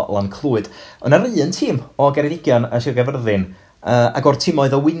o Lan Clwyd. O'na'r un tîm o Geredigion a Sir Gaerfyrddin, ac o'r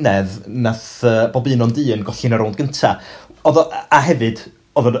tîmoedd o Wynedd nath bob un o'n dyn golli'n y rownd gynta. A hefyd,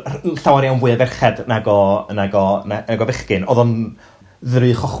 oedd o'n llawer iawn fwy o ferched nag o fechgyn. Oedd o'n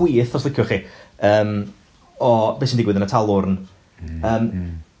ddrych o chwith, os liciwch chi, o beth sy'n digwydd yn y talwrn.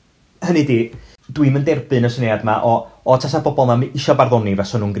 Hynny di, dwi'n mynd derbyn y syniad yma o tasa bobl yma eisiau barddoni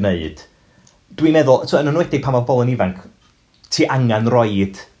feswn nhw'n gwneud. Dwi'n meddwl, yn enwedig pan mae bobl yn ifanc, ti angen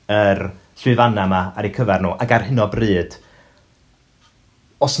roed yr llwyfanna yma ar eu cyfer nhw, ac ar hyn o bryd,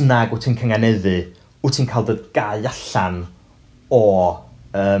 os nag wyt ti'n cynganeddu, wyt ti'n cael dy gau allan o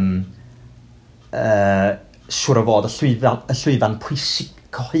siwr o fod y llwyfan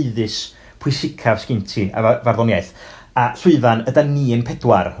cyhoeddus pwysicaf sgyn ti a farddoniaeth. A llwyfan yda ni'n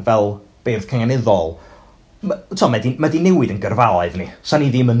pedwar fel beirdd cynganeddol. Mae di newid yn gyrfaoedd ni. Sa ni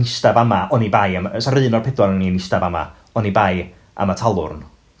ddim yn eistaf yma, o'n i bai, sa'r un o'r pedwar o'n i'n eistaf yma, o'n i bai am y talwrn.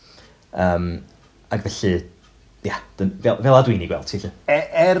 Ac felly, ia, fel a dwi'n ei gweld ti.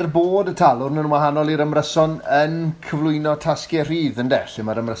 Bod y talwrn yn wahanol i'r ymryson yn cyflwyno tasgau rhydd yn dell, lle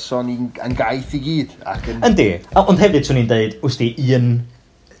mae'r ymryson yn gaeth i gyd. Yndi, ond hefyd swn i'n dweud, wsti,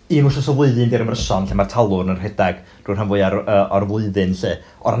 un wrsos o flwyddyn di'r ymryson, lle mae'r talwrn yn rhedeg drwy'r rhan fwy o'r flwyddyn, lle,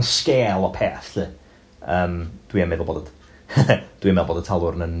 o ran sgêl o peth, lle. Dwi'n meddwl bod y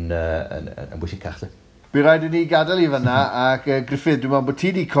talwrn yn bwysicach, lle. Bydd rhaid i ni gadael i fyna, ac Griffith, dwi'n meddwl bod ti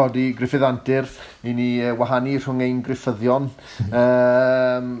wedi codi Griffith Anturth i ni wahanu rhwng ein griffyddion.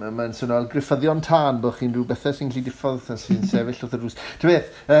 Mae'n swnio'n griffyddion tân, bod chi'n rhyw bethau sy'n gallu diffodd sy'n sefyll wrth y drws. Ti'n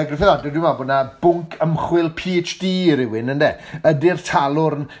beth, Griffith Anturth, dwi'n meddwl bod yna bwnc ymchwil PhD i rywun, ynddo? Ydy'r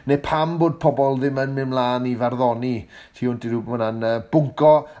talwrn, neu pam bod pobl ddim yn mynd mlaen i farddoni? Ti hwnt i rhyw bod yna'n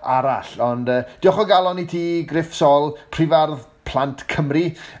bwnco arall. Ond diolch o galon i ti, Griff Sol, prifardd Plant Cymru,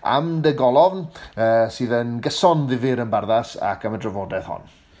 am dy golofn sydd yn gyson ddifyr yn Barddas ac am y drafodaeth hon.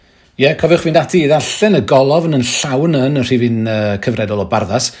 Ie, cofiwch fynd ati i ddarllen y golofn yn llawn yn y rhifin cyfredol o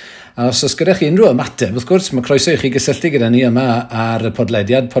Barddas. A os oes gyda chi unrhyw ymateb, wrth gwrs, mae croeso i chi gysylltu gyda ni yma ar y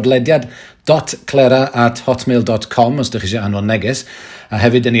podlediad, podlediad.clera@hotmail.com os ydych chi eisiau anfon neges. A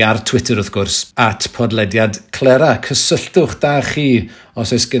hefyd yn ni ar Twitter, wrth gwrs, @podlediadclera. Cysylltwch da chi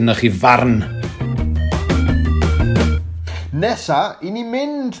os oes gennych chi farn. Nesa, i ni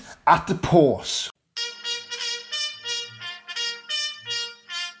mynd at y pôs.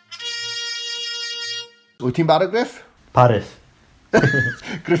 Wyt ti'n barod, Griff? Parydd.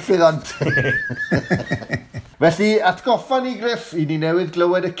 Griffith Anturth. Felly, atgoffa ni, Griff, i ni newydd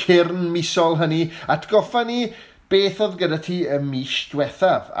glywed y cyrn misol hynny. Atgoffa ni beth oedd gyda ti y mis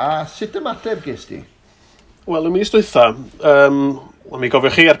diwethaf. A sut ymateb ges ti? Wel, y mis diwethaf, mi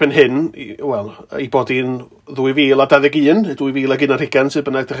gofiwch chi erbyn hyn, i bod i'n 2021, 2011 sydd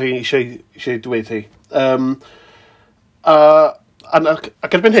bynnag ydych chi eisiau dweud hi.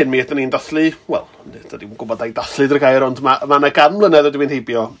 Ac erbyn hyn, mi ydyn ni'n dathlu, dydyn ni'n gwybod a'i dathlu dy'r gair, ond mae yna gan mlynedd ydw i'n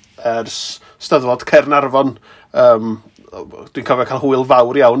heibio ers Steddfod Caernarfon. Dwi'n cofio cael hwyl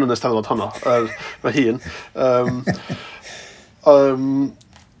fawr iawn yn y Steddfod honno, mae hun.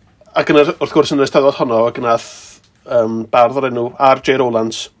 Ac wrth gwrs yn y Steddfod honno, ac ynath bardd o'r enw R.J.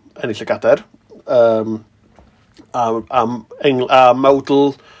 Rowlands ennill y gader a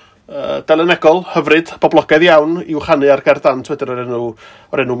mawdl delenegol hyfryd boblogaidd iawn i'w chanu ar gardant wedyn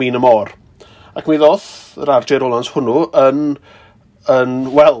o'r enw Min y Môr. Ac mi ddoth yr R.J. Rowlands hwnnw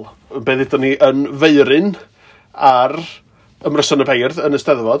be ddydyn ni, yn feiryn ar ymryson y beirdd yn y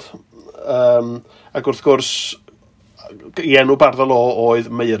Steddfod. Ac wrth gwrs i enw bardd o lo oedd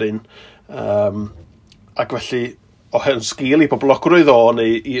Meiryn. Ac felly o hen sgil i boblogrwydd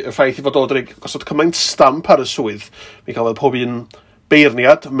neu i ffaith i fod o drwy gosod cymaint stamp ar y swydd, mi gafodd pob un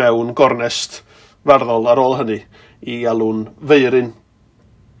beirniad mewn gornest farddol ar ôl hynny i alw'n feiryn.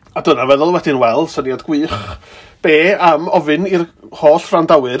 A dyna feddwl wedyn syniad gwych, be am ofyn i'r holl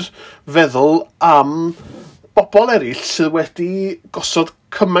wrandawyr feddwl am bobl eraill sydd wedi gosod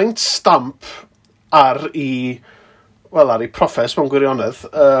cymaint stamp ar i proffes mewn gwirionedd,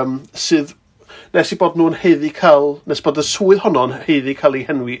 sydd nes i bod nhw'n heiddi cael, nes bod y swydd honno'n heiddi cael ei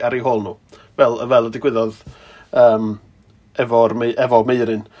henwi ar ei hôl nhw, fel y digwyddodd efo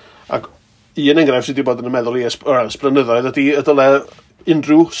Meiryn. Ac un enghraifft sydd wedi bod yn y meddwl i ysbrynyddoedd ydy y dyle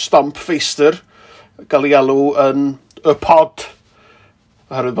unrhyw stamp feistr gael ei alw yn y pod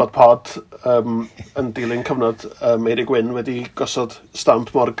oherwydd bod pod yn dilyn cyfnod Mary Gwyn wedi gosod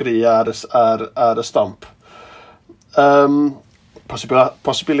stamp mor gry ar y stamp.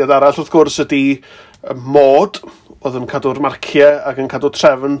 Posibiliad arall wrth gwrs ydy mod, oedd yn cadw'r marciau ac yn cadw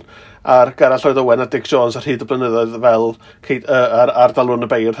trefn ar Gareth Lloyd Owen a Dick Jones ar hyd y blynyddoedd fel ar Dalwn y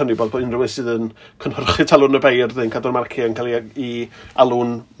Beirdd, hynny bod unrhyw sydd yn cynhyrchu Talwn y Beirdd yn cadw'r marciau yn cael ei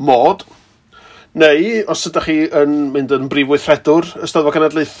alw'n mod. Neu, os ydych chi yn mynd yn brifweithredwr y Steddfod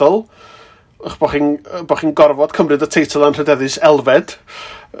Genedlaethol, bod chi'n gorfod cymryd y teitl anrhydeddus Elfed,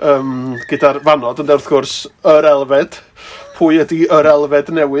 gyda'r fanod yn wrth gwrs yr Elfed. Pwy ydy yr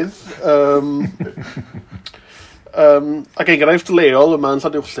Elfed newydd? Ac enghraifft leol yma yn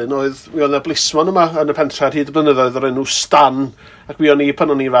Llanuwchllyn oedd mi oedd y blismon yma yn y pentra ar hyd y blynyddoedd o'r enw Stan, ac mi o'n i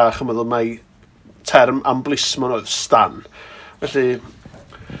pan o'n i fach yn meddwl mai term am blismon oedd Stan. Felly,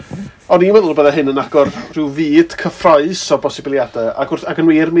 o'n i'n meddwl bod hyn yn agor rhyw fyd cyffroes o bosibiliadau, ac yn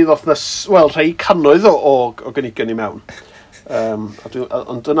wir mi ddoth rhai cannoedd o gynigion i mewn.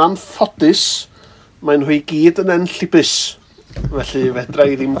 Ond yn anffodus, mae'n nhw i gyd yn enllibus, felly fedra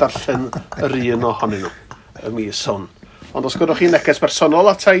i ddim darllen yr un ohonyn nhw. Y mis hwn. Ond os gwyddoch chi neges bersonol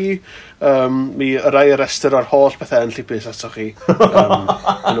ata i, mi rai y restr o'r holl bethau yn llibus atoch chi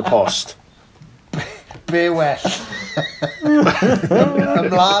yn y post. Be well.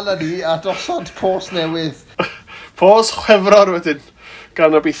 Ymlaen â ni a dosod post newydd. Post chwefror wedyn.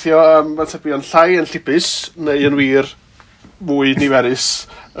 Gan obeithio atebion llai yn llibus, neu yn wir mwy niferus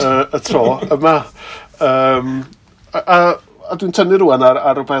y tro yma. A dwi'n tynnu rwan ar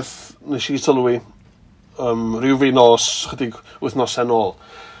rhywbeth nes i sylwi rhyw fi nos, chydig wythnosau nôl.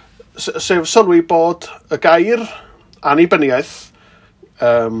 Sef sylwi bod y gair annibyniaeth,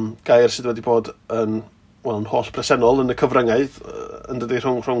 gair sydd wedi bod yn holl presennol yn y cyfryngau, yn dydi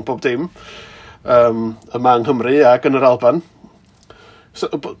rhwng bob dim, yma yng Nghymru ac yn yr Alban.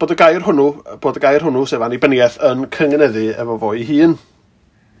 Bod y gair hwnnw, sef annibyniaeth, yn cyngyneddu efo fo ei hun.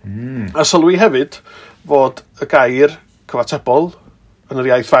 A sylwi hefyd fod y gair cyfatebol yn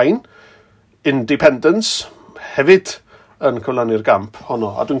yr iaith fain, independence, hefyd yn cyflawni'r gamp honno.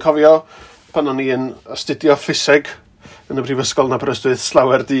 A dwi'n cofio pan o'n i yn astudio ffiseg yn y Brifysgol yn Aberystwyth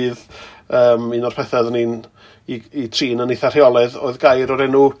slawer dydd, un o'r pethau oedden ni'n i trin yn eitha rheolaidd oedd gair o'r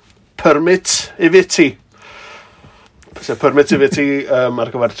enw permitivity. Sef permitivity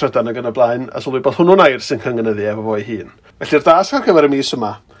ar gyfer trydan ac yn y blaen, a sylwi bod hwnnw'n air sy'n cyngynyddu efo fo'i hun. Felly'r das ar gyfer y mis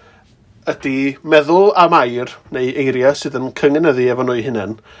yma ydy meddwl am air neu eiriau sydd yn cyngynyddu efo nhw'i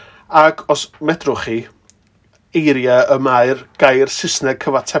hunain, ac os medrwch chi, eiriau y mae'r gair Saesneg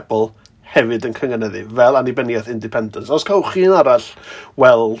cyfatebol hefyd yn cyngynyddu, fel annibyniaeth independence. Os cawch chi un arall,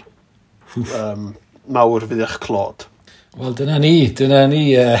 wel, mawr fydd eich clod. Wel, dyna ni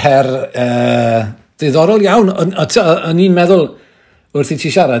her diddorol iawn. O'n i'n meddwl, wrth i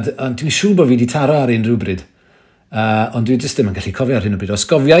ti siarad, dwi'n siŵr bod fi wedi taro ar unrhyw bryd. Ond dwi jyst ddim yn gallu cofio ar hyn o bryd. Os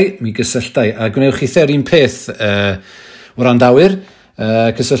gofiau, mi gysylltai. A gwnewch chi ther un peth o randawyr.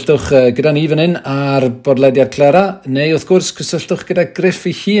 Cysylltwch gyda ni fan hyn ar bodlediad Clera, neu wrth gwrs cysylltwch gyda Griff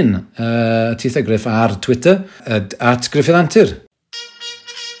ei hun, Tithe Griff ar Twitter, at Griffith Antur.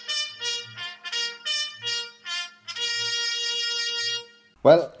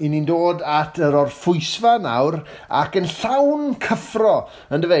 Wel, i ni'n dod at yr orffwysfa nawr ac yn llawn cyffro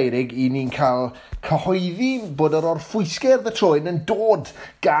yn dyfeirig i ni'n cael cyhoeddi bod yr orffwysgedd y troen yn dod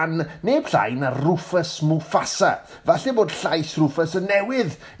gan neb llai na Rufus Mufasa. Falle bod llais Rufus yn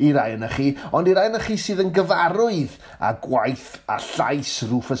newydd i rai yna chi, ond i rai yna chi sydd yn gyfarwydd â gwaith a llais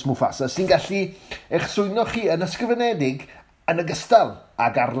Rufus Mufasa sy'n gallu eich swyno chi yn ysgrifenedig yn ogystal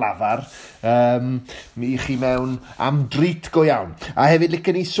ag ar lafar, mi chi mewn am drit go iawn. A hefyd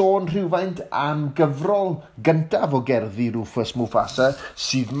licen ni sôn rhywfaint am gyfrol gyntaf o gerddi Rufus Mufasa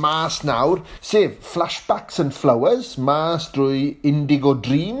sydd mas nawr, sef Flashbacks and Flowers, mas drwy Indigo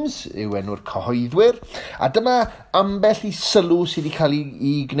Dreams, yw enw'r cyhoeddwyr. A dyma ambell i sylw sydd wedi cael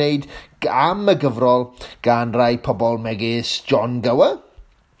ei gwneud am y gyfrol gan rai pobl megis John Gower.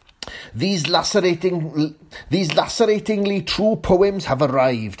 These laceratingly true poems have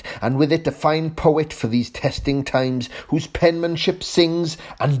arrived, and with it a fine poet for these testing times, whose penmanship sings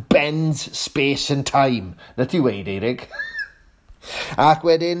and bends space and time. Na ti weid, Eirig? Ac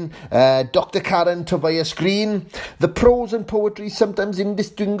wedyn, Dr. Karen Tobias Green, the prose and poetry, sometimes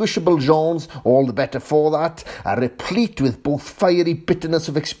indistinguishable genres, all the better for that, are replete with both fiery bitterness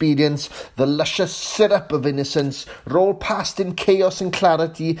of experience, the luscious syrup of innocence, roll past in chaos and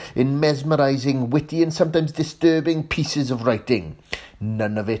clarity, in mesmerizing, witty and sometimes disturbing pieces of writing.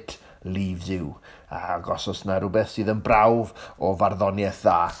 None of it leaves you. Ac os oes yna rhywbeth sydd yn brawf o farddoniaeth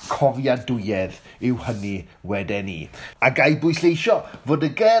dda, cofiadwyedd yw hynny wedyn ni. A gai bwysleisio fod y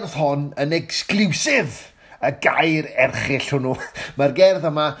gerdd hon yn exclusif y gair erchill hwnnw. Mae'r gerdd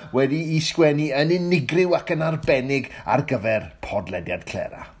yma wedi ei sgwennu yn unigryw ac yn arbennig ar gyfer podlediad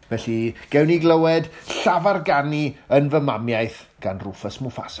Clera. Felly, gewn ni glywed llafarganu yn fy mamiaeth gan Rufus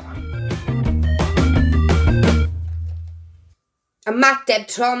Mufasa. Ymateb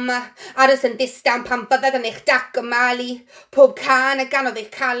trauma, aros yn ddistaw pan byddad yn eich dac ymalu, pob can a ganodd eich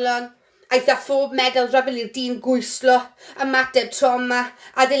calon, aeth a phob medal ryfel i'r dyn gwyslo, ymateb trauma,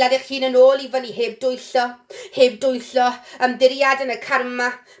 adeilad eich hun yn ôl i fyny heb dwylllo, ymddiriad yn y karma,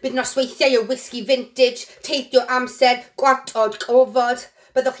 bydd nosweithiau o whisky vintage, teithio amser, gwatod gofod.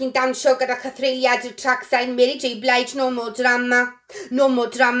 Byddwch chi'n dansio gyda chythreiliad i'r tracsau Mary J. Blige, no more drama,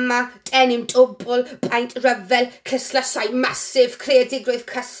 denim dwbl, paint ryfel, cyslysau masif, creadigrwydd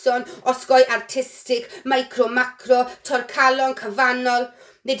cyson, osgoi artistig, micro-macro, torcalon cyfannol.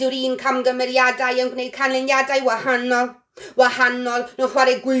 Nid yw'r un camgymeriadau yn gwneud canlyniadau wahanol, nhw'n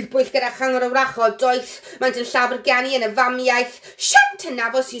chwarae gwyddbwyll gyda changor o wrachod doeth, maent yn llafrganu yn y famiaeth, siant yn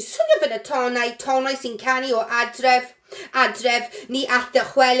nafo sy'n swnio fydd y tonau sy'n canu o adref, ni all y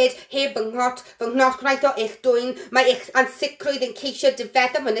chwelyd heb fy nghotgraeth o eich dwyn, mae eich ansicrwydd yn ceisio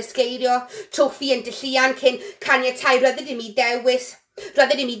difetha fy'n ysgeirio, trwffi yn dillian cyn caniatau ryddid i mi dewis,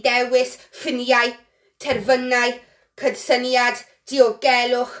 ffiniau, terfynau, cydsyniad,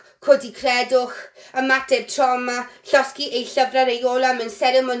 diogelwch, codi credwch, ymateb trauma, llosgi ei llyfrau reola mewn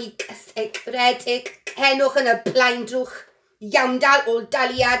seremoni gysegredeg, cenwch yn y blaen drwch, iawndal ôl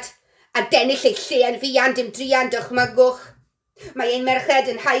daliad, a dennill eich lle yn fian dim drian dychmygwch. Mae ein merched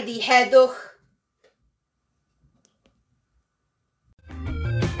yn haiddi heddwch.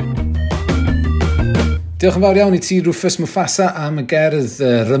 Diolch yn fawr iawn i ti, Rufus Mufasa, am y gerdd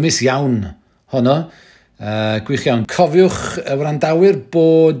rymus iawn honno. Gwych iawn. Cofiwch y wrandawyr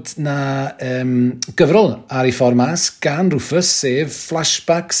bod na gyfrol ar ei ffordd mas gan Rufus, sef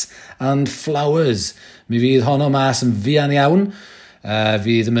Flashbacks and Flowers. Mi fydd honno mas yn fuan iawn.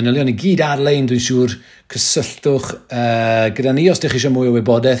 Fydd y manylion i gyd ar-lein, dwi'n siŵr. Cysylltwch gyda ni os ydych chi eisiau mwy o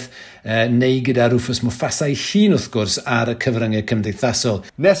wybodaeth, neu gyda Rufus Mufasa ei hun wrth gwrs ar y cyfryngau cymdeithasol.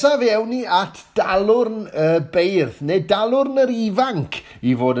 Nesaf ewn ni at dalwrn beirdd, neu dalwrn yr ifanc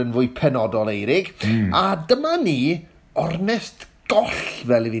i fod yn fwy penodol eirig. A dyma ni ornest goll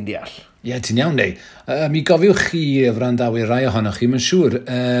fel i fi'n deall. Ie, ti'n iawn neu. Mi gofiwch chi wrandawyr rai ohonoch chi, mae'n siŵr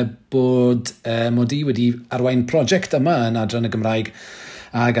bod mod i wedi arwain prosiect yma yn Adran y Gymraeg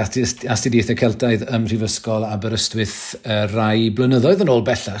ag astudiaethau Celtaidd ym Mhrifysgol Aberystwyth rai blynyddoedd yn ôl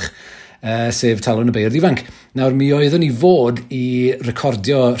bellach, sef Talwrn y Beirdd Ifanc. Nawr, mi oeddwn i fod i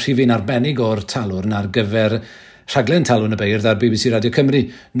recordio rhifin arbennig o'r talwrn ar gyfer rhaglen Talwrn y Beirdd ar BBC Radio Cymru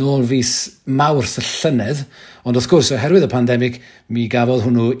nôl fis Mawrth y llynedd, ond wrth gwrs oherwydd y pandemig mi gafodd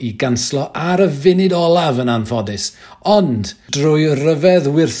hwnnw i ganslo ar y funud olaf yn anffodus. Ond drwy ryfedd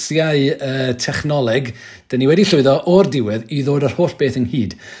wyrthiau technoleg, dyn ni wedi llwyddo o'r diwedd i ddod yr holl beth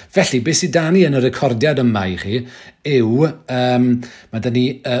ynghyd. Felly, beth sydd da ni yn y recordiad yma i chi yw, mae da ni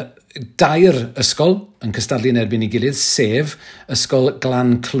dair ysgol yn cystadlu yn erbyn ei gilydd, sef Ysgol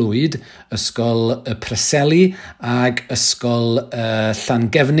Glan Clwyd, Ysgol Preseli ag Ysgol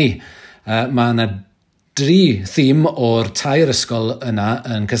Llangefni. Mae yna 3 thîm o'r tair ysgol yna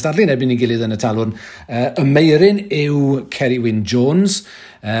yn cystadlu yn erbyn ei gilydd yn y talwrn. Y meirin yw Ceri Wyn Jones.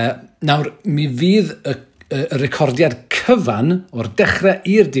 Nawr, mi fydd y recordiad cyfan o'r dechrau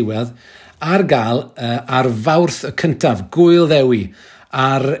i'r diwedd ar gael ar Fawrth y cyntaf, Gwyl Ddewi,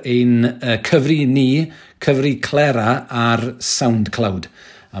 ar ein cyfri ni, cyfri Clera ar SoundCloud.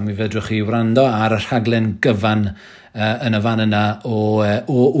 A mi fedrwch chi wrando ar y rhaglen gyfan yn y fan yna o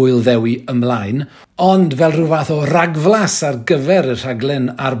Wyl Ddewi ymlaen. Ond fel rhyw fath o ragflas ar gyfer y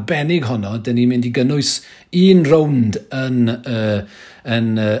rhaglen arbennig honno, dyn ni'n mynd i gynnwys un rownd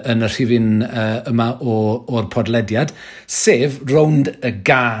yn y rhifin yma o'r podlediad, sef rownd y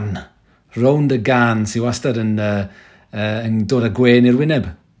gan. Rownd y gan sy'n wastad yn dod â gwen i'r wyneb.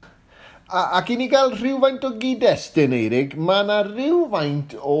 Ac i ni gael rhywfaint o gyd-destun, Eirig, mae yna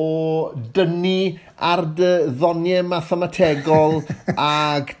rhywfaint o dynnu ar dy ddoniau mathemategol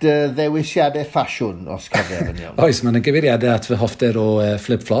ag dy ddewisiadau ffasiwn, os cofio yn iawn. Oes, mae yna gyfeiriadau at fy hoffter o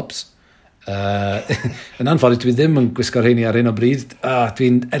flip-flops. Yn anffodus, dwi ddim yn gwisgo rheini ar hyn o bryd.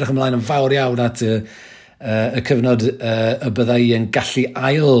 Dwi'n edrych ymlaen yn fawr iawn at y cyfnod y byddai yn gallu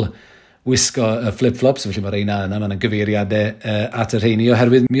ail wisgo flip-flops, felly mae reina yna, mae yna gyfeiriadau at yr rheini,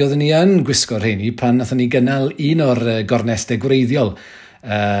 oherwydd mi oeddwn ni yn gwisgo rheini pan nathon ni gynnal un o'r gornestau gwreiddiol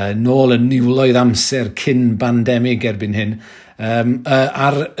nôl y niwloedd amser cyn bandemig erbyn hyn.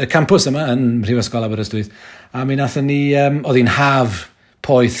 ar y campws yma yn Mhrifysgol Aberystwyth. A mi nathon ni, oedd hi'n haf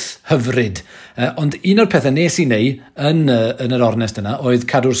poeth hyfryd. Ond un o'r pethau nes i wneud yn yr ornest yna oedd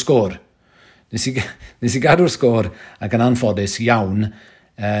cadw'r sgôr. Nes i gadw'r sgôr ac yn anffodus iawn,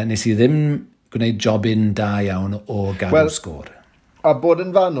 nes i ddim gwneud jobyn da iawn o gadw'r sgôr. A bod yn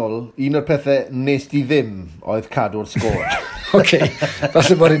fanwl, un o'r pethau nes di ddim oedd cadw'r sgôr. Oce,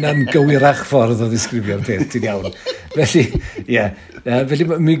 falle bod hynna'n gywirach ffordd o ddisgrifio'r peth, ti'n iawn. Felly, felly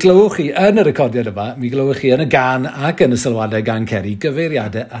mi glywch chi yn y recordiad yma, mi glywch chi yn y gan ac yn y sylwadau gan Ceri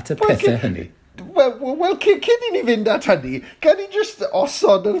gyfeiriadau at y pethau hynny. Wel, cyn i ni fynd at hynny, gan i just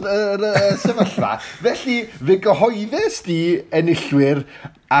osod yr sefyllfa. Felly, fe gyhoeddus di enillwyr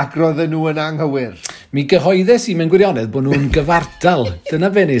ac roedden nhw yn anghywir. Mi gyhoeddus i mewn gwirionedd bod nhw'n gyfartal. Dyna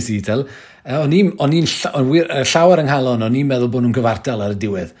fe nes i, tel. O'n i'n llawer ynghalon, o'n i'n meddwl bod nhw'n gyfartal ar y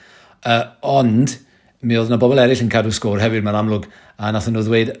diwedd. Ond, mi oedd yna bobl eraill yn cadw sgôr hefyd, mae'n amlwg, a nathon nhw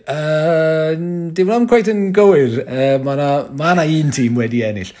ddweud, dim ond cweith yn gywir, mae yna un tîm wedi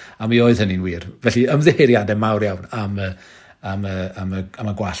ennill, a mi oedd hynny'n wir. Felly, ymddiheiriadau mawr iawn am y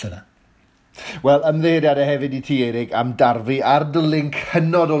gwall yna. Wel, ymddiheiriadau hefyd i ti, Erig, am darfu ar dy linc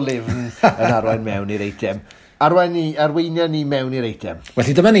hynod o lyfn yn arwain mewn i'r eitem. Arweinia ni mewn i'r eitem.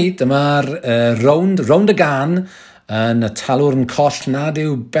 Felly dyma ni, dyma'r rownd y gan, yn y talwrn coll nad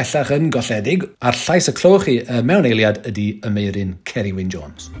yw bellach yn golledig, a'r llais y clywch chi mewn eiliad ydy ymeirin Ceri Wyn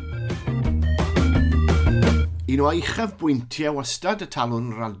Jones. Un o uchaf bwyntiau wastad y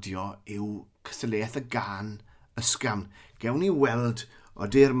talwrn radio yw cystadleuaeth y gan ysgafn. Gewn ni weld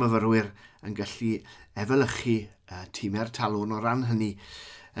ody'r myfyrwyr yn gallu efelychu tîmau'r talwrn o ran hynny.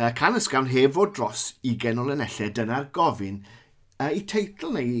 Can ysgafn heb fod dros 20 o linellau, dyna'r gofyn. I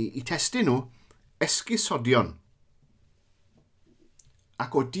teitl neu i testyn nhw, esgusodion.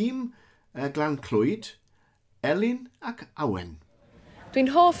 Ac o dîm Glan Clwyd, Elin ac Awen.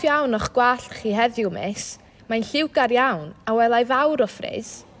 Dwi'n hoff iawn o'ch gwall chi heddiw, mis. Mae'n lliwgar iawn a welai fawr o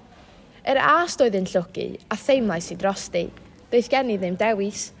ffris. Ast oedd yn llwgu a theimlais i drosti. Doedd gen i ddim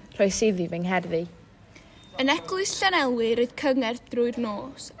dewis, rhoi sydd i fy ngherddi. Yn eglwys Llanelwyr oedd cyngerdd drwy'r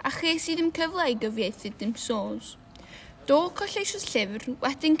nos, a ches i ddim cyfle i gyfieithu dim sos. Do colleisios llyfr,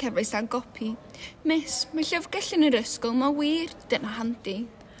 wedyn cefais â gopi. Mis, mae llyfrgell yn yr ysgol, mae wir, dyna handi.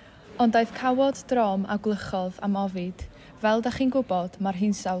 Ond daeth cawod, drom a glychodd am ofid. Fel da chi'n gwybod, mae'r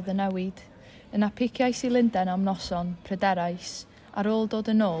hinsawdd yn newid. Yna piciais i Lundain am noson, pryderais. Ar ôl dod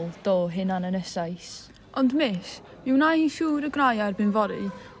yn ôl, do hunan yn ysais. Ond mis, mi wna i'n siŵr y grau erbyn fori,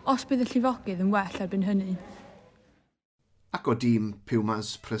 os bydd y llifogydd yn well erbyn hynny. Ac o dîm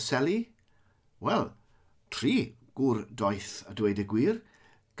Pumas Preseli? Wel, 3 gŵr doeth a dweud y gwir,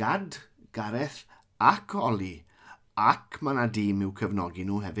 Gad, Gareth ac Oli, ac mae yna dîm i'w cefnogi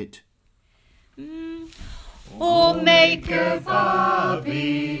nhw hefyd. O meic y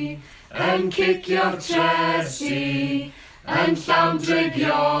fabi, yn cicio'r tresi, yn llawn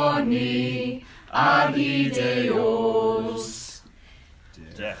drygioni, ar hyd ei os.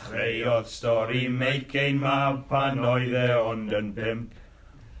 Dechreuodd stori meic ein mab pan oedd e ond yn 5.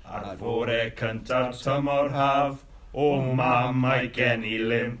 Ar fore cyntaf tymor haf, o mam ai gen i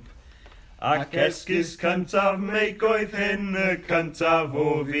limp. Ac esgus cyntaf meic oedd hyn y cyntaf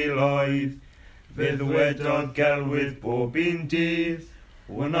o filoedd. Fydd wedodd gelwydd bob un dydd,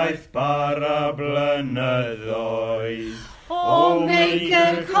 wnaeth bara blynyddoedd. O meic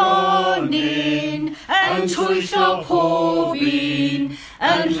yr conyn, yn twyllo pob un,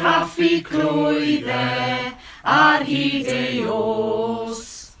 yn rhaffu clwyddau, ar hyd ei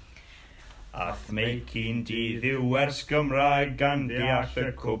os. Ath meic un dydd i'w ers Gymraeg gan deall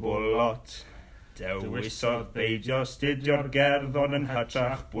y cwbl lot. Dewisodd beidio studio'r gerdd ond yn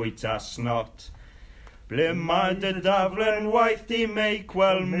hytrach bwyt a snot. Ble mae dy daflen waith di meic,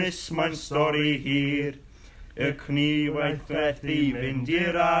 wel mis mae'n stori hir. Y cni weithrethu fynd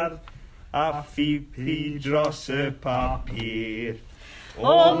i'r ardd, a ffipi dros y papur.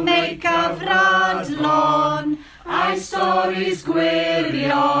 O meic a fradlon, a'i storis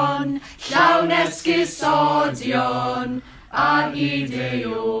gwirion, llawn esgusodion, ar hyd ei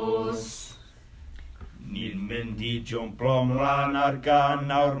os. Ni'n mynd i jwmplo mlaen ar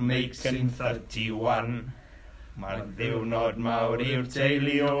gan, nawr meic yn 31. Mae'r ddiwrnod mawr i'r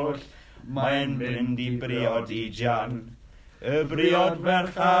teulu oll, mae'n mynd i briod i Jan. Y briod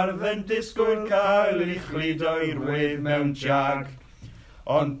ferch ardd yn disgwyl cael ei chludo i'r wedd mewn jag.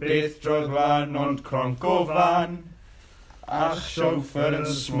 Ond beth drodd lan ond cronc o fan, a siwffer yn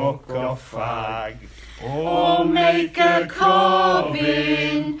smoc o ffag. O meic y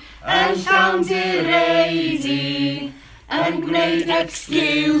cofyn, yn llawn direidi, yn gwneud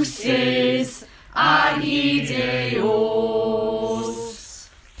excuses, ar hyd ei os.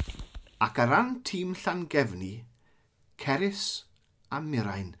 Ac ar ran tîm Llangefni, Cerys a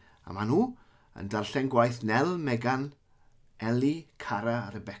Mirain, a maen nhw yn darllen gwaith Nel, Megan, Eli,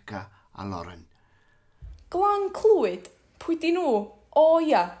 Cara, Rebecca a Lauren. Glan Clwyd, pwy di nhw? O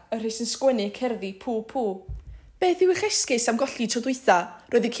ia, y rhai sy'n sgwennu cerddi pw pw. Beth yw eich esgus am golli tro dwytha?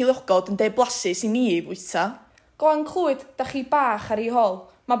 Roedd y cilogod yn de blasus i ni i bwyta. Glan Clwyd, da chi bach ar ei hol.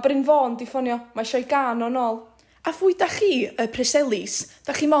 Mae Bryn Fôn di ffonio, mae eisiau gan o'n ôl. A phwy da chi, y Preselis?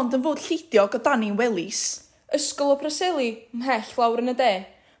 Da chi mond yn fod llidiog o dani'n welis? Ysgol o Preseli, mhell lawr yn y de.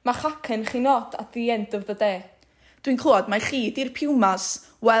 Mae chacen chi nod at the end of the day. Dwi'n clywed mae chi di'r Pumas.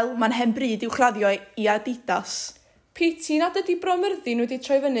 Wel, mae'n hen bryd i'w chraddio i Adidas. Piti nad ydi Bromyrddin wedi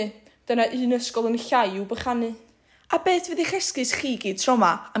troi fyny. Dyna un ysgol yn llai i'w bychanu. A beth fydd eich esgus chi gyd tro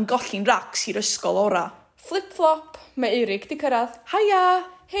ma am golli'n racs i'r ysgol ora? Flip-flop, mae Eirig di cyrraedd. Haia!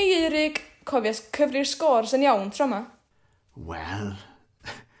 Hei Eirig, cofias cyfri'r scores yn iawn tro ma? Wel,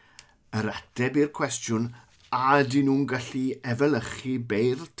 yr ateb i'r cwestiwn a ydyn nhw'n gallu efelychu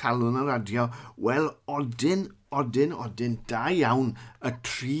beirdd talwn y radio? Wel, odyn, da iawn y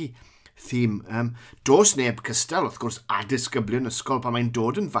tri thîm. Dos neb cystal, wrth gwrs, a disgyblion ysgol pan mae'n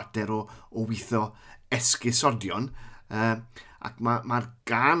dod yn fater o weithio esgusodion. Ac mae'r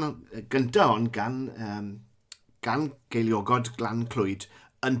gan gyntaf hon gan geiliogod Glan Clwyd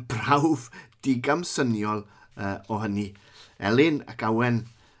yn brawf digamsyniol o hynny. Elin ac Awen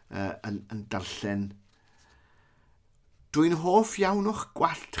yn darllen. Dwi'n hoff iawn o'ch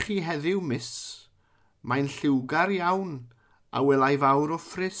gwallt chi heddiw, miss. Mae'n lliwgar iawn a welai fawr o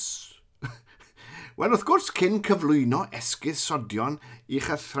ffris. Wel, wrth gwrs, cyn cyflwyno esgusodion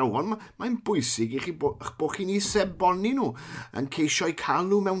i'ch athrawon, mae'n bwysig i chi bo chi'n ei sebonu nhw yn ceisio eu cael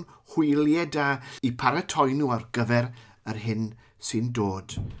nhw mewn hwyliau da i paratoi nhw ar gyfer yr hyn sy'n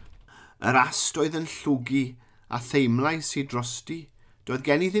dod. Yr ast oedd yn llwgu a theimlais i drosti, doedd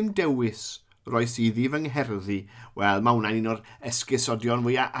gen i ddim dewis, roes iddi fy ngherddi. Wel, mae hwnna'n un o'r esgusodion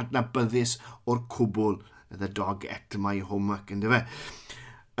fwyaf adnabyddus o'r cwbl, The Dog Ate My Homework, ynddo fe.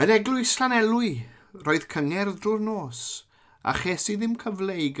 Yn eglwys Llanelwy, roedd cyngerdd drwy'r nos, a ches i ddim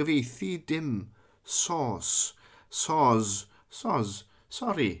cyfle i gyfieithu dim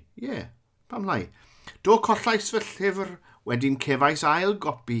pam lai. Do collais fy llyfr, wedyn cefais ail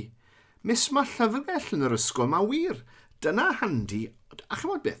gopi. Mis mae llyfrgell yn yr ysgol, mae wir. Dyna handi, a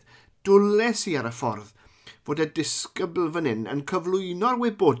chymod beth, dwles i ar y ffordd fod y disgybl fan hyn yn cyflwyno'r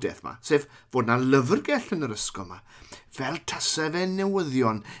wybodaeth ma, sef fod na lyfrgell yn yr ysgol ma, fel tasau fe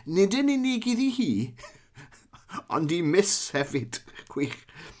newyddion, nid yn unig iddi hi, ond i miss hefyd, gwych.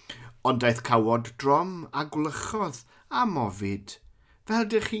 Ond daeth cawod drom a gwlychodd a mofid. Fel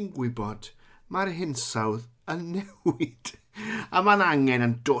dych chi'n gwybod, mae'r hinsawdd yn newid. A mae'n angen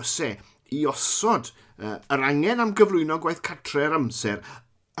yn dosau i osod yr angen am gyflwyno gwaith cartre'r amser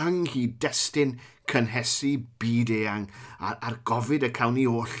ynghyd destun cynhesu byd eang a'r gofid y cawn ni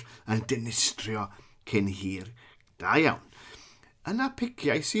oll yn dinistrio cyn hir. Da iawn. Yna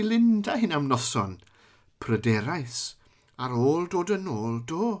piciais i Lundain am noson. Pryderais ar ôl dod yn ôl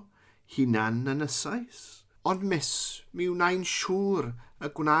do, hunan yn ysais. Ond miss, mi wnai'n siŵr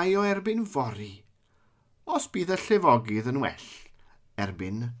y gwnau o erbyn fori. Os bydd y llifogydd yn well,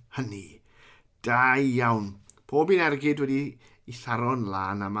 erbyn hynny. Da iawn. Pob un ergyd wedi i tharo'n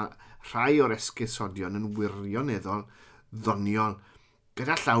lan a mae rhai o'r esgusodion yn wirioneddol ddoniol.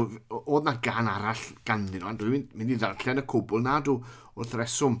 Gyda llaw, oedd na gan arall ganddyn nhw, dwi'n mynd i ddarllen y cwbl nad wrth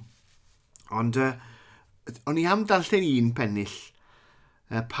reswm. Ond o'n i am darllen un pennill,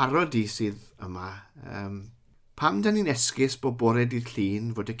 parodi sydd yma. Pam da ni'n esgus bo bore dydd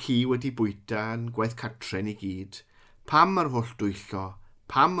llun fod y ci wedi bwyta yn gwaith cartren i gyd? Pam yr holl dwyllo?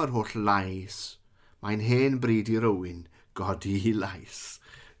 Pam yr holl lais? Mae'n hen bryd i rywun godi i lais.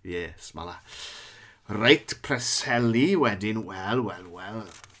 Yes, mae la. Reit Preseli wedyn, wel,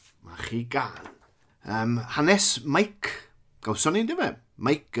 mae chi gan. Hanes Mike, gawson ni'n dyfa?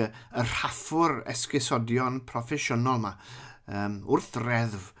 Mike, y rhaffwr esgusodion proffesiynol ma, wrth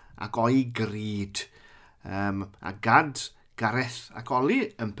reddf ac o'i gryd. A Gad, Gareth ac Oli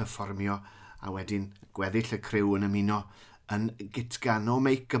yn perfformio, a wedyn gweddill y criw yn ymuno yn gitgan o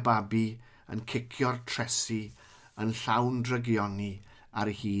Mike y babi, yn cicio'r tresi, yn llawn drygioni ar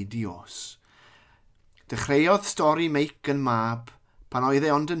hyd i os. Dechreuodd stori Meic yn mab pan oedd e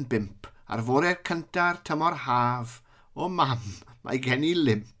ond yn 5 ar fore'r cynta'r tymor haf. O mam, mae gen i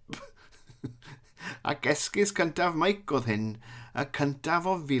limp. Ac esgus cyntaf Meic oedd hyn, y cyntaf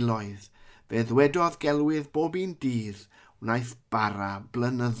o filoedd. Fe ddwedodd gelwydd bob un dydd, wnaeth bara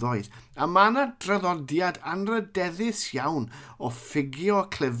blynyddoedd. A mae yna draddodiad anrydeddus iawn o ffigio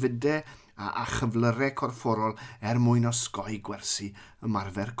clefydau a chyflyrau corfforol mwyn osgoi gwersi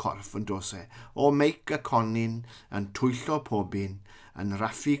ymarfer corff yn dose. O meic y conin yn twyllo pobyn, yn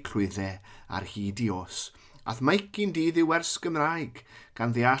raffu clwyddau ar hyd i os. Ath meic i'n dydd i wers Gymraeg,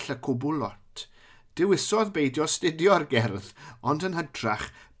 gan ddeall y cwbl lot. Dewisodd beidio studio'r gerdd, ond yn hydrach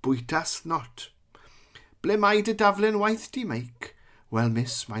bwytas not. Ble mae dy daflen waith di, meic? Wel,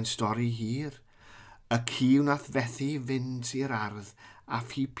 miss, mae'n stori hir. Y ci wnaeth fethu fynd i'r ardd, a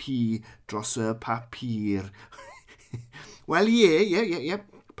phi pi dros y papur. Wel, ie.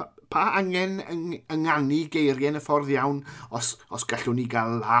 Pa angen ynganu geiriau yn y ffordd iawn, os gallwn ni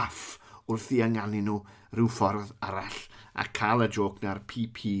gael laff wrth i ynganu nhw rhyw ffordd arall, a cael y joc na'r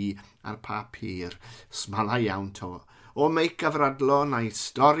pi a'r papur. Smala iawn to. O meic gyfradlon a'i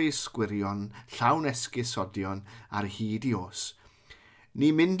stori sgwirion, llawn esgusodion ar hyd i os.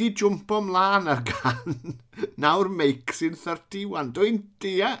 Ni mynd i jwmpo mlaen ar gan. Nawr meic sy'n 31.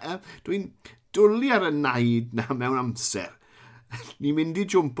 Dwi'n dwlu ar y naid na mewn amser. Ni mynd i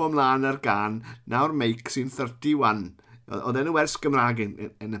jwmpo mlaen ar gan. Nawr meic sy'n 31. Oedd enw wers Gymraeg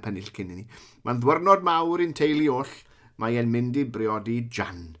yn y pennill cyn i ni. Mae'n ddwyrnod mawr i'n teulu oll. Mae e'n mynd i briodi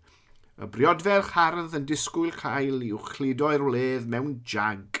Jan. Y briodferch hardd yn disgwyl cael i'w chludo'r wledd mewn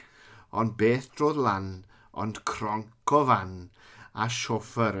jag. Ond beth drodd lan, ond cronc o fan. A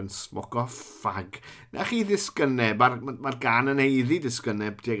sioffr yn smoco ffag. Na chi ddisgynneb, mae'r gan yn heiddi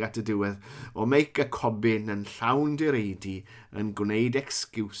disgynneb tuag at y diwedd, o meic y cobyn yn llawn direidi yn gwneud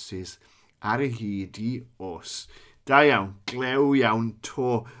excuses ar y hyd i os. Da iawn, glew iawn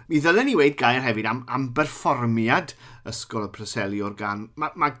to. Mi ddylen ni weid gair hefyd am berfformiad Ysgol y Preseli o'r gan.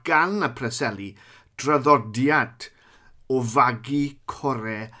 Mae gan y Preseli draddodiad o fagu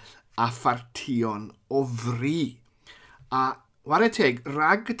core a phartion o fri. A ware teg,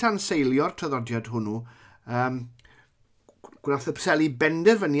 rhag tanseilio'r traddodiad hwnnw, gwnaeth y Preseli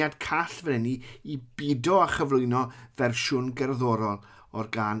benderfyniad call fan hynny i bido a chyflwyno fersiwn gerddorol o'r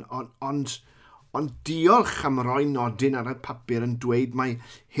gan, ond diolch am roi nodyn ar y papur yn dweud mai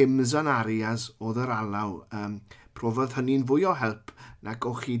hymns and arias oedd yr alaw. Profodd hynny'n fwy o help nag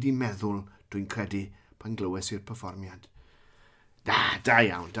o'ch chi di meddwl, dwi'n credu, pan glywes i'r perfformiad. Da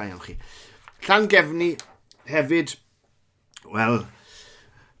iawn chi. Llangefni hefyd, wel,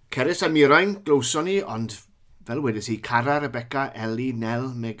 Cerys a Mirain glywson ni, ond fel wedys i, Cara, Rebecca, Eli,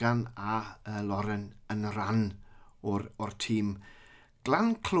 Nel, Megan a Lauren yn ran o'r tîm.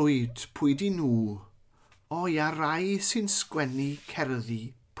 Glan Clwyd, pwy di nhw? O ia, rai sy'n sgwennu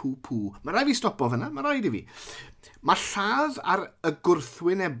cerddi pŵ. Mae rai fi stopo fyna, mae rai di fi. Mae lladd ar y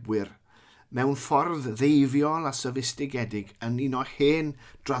gwrthwynebwyr mewn ffordd ddeifio a sofistigedig yn un o hen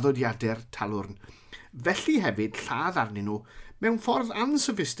draddodiadau'r talwrn. Felly hefyd lladd arnyn nhw mewn ffordd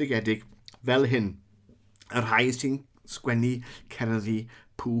ansofistigedig fel hyn. Y rhai sy'n sgwennu cerddi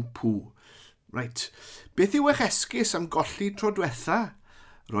pŵ. Right. Beth yw eich esgus am golli tro diwetha?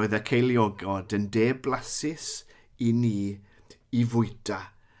 Roedd y ceiliogod yn de blasus i ni i fwyta.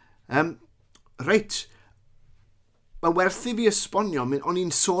 Reit. Mae werthu fi esbonio, o'n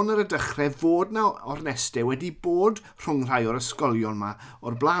i'n sôn ar y dechrau fod na ornestau wedi bod rhwng rhai o'r ysgolion yma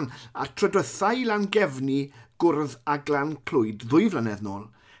o'r blaen. A tro diwetha i Llangefni gwrdd a Glan Clwyd 2 flynedd nôl,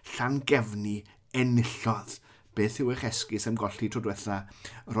 Llangefni enillodd. Beth yw eich esgus am golli tro diwetha?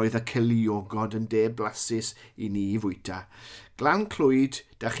 Roedd y ceiliogod yn de blasus i ni i fwyta. Glan Clwyd,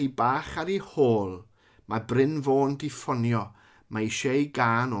 da chi bach ar ei hôl. Mae Bryn Fôn di ffonio. Mae eisiau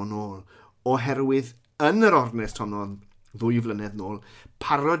gan o'n ôl. Oherwydd yn yr ornest honno 2 flynedd nôl,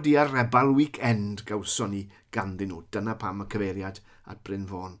 parodi ar Rebel Weekend gawson ni ganddyn nhw. Dyna pam y cyfeiriad at Bryn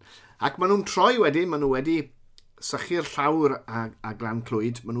Fôn. Ac maen nhw'n troi wedyn, maen nhw wedi sychu'r llawr a Glan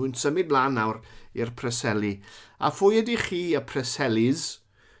Clwyd. Maen nhw'n symud mlaen nawr i'r Preseli. A phwy ydych chi y Preselis?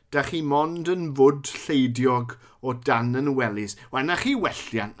 Da chi mond yn fwd lleidiog o dan yn welys. Wel, na chi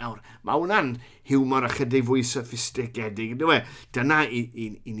welliant nawr. Mae hwnna'n hiwmor ychydig fwy sophistigedig. Dyna i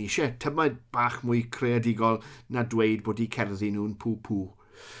ni eisiau tymau bach mwy creadigol na dweud bod i cerddi nhw'n pŵ.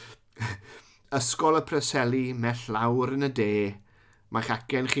 Ysgol y Preseli mell lawr yn y de. Mae'ch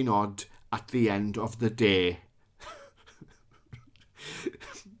acen chi'n od at the end of the day.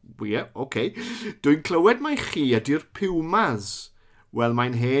 Okay. Dwi'n clywed mai chi ydy'r Pumas. Wel,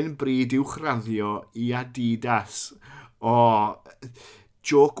 mae'n hen bryd i'w chraddio i Adidas.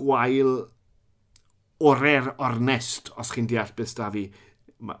 Joc wael orer ornest, os chi'n deall beth da fi.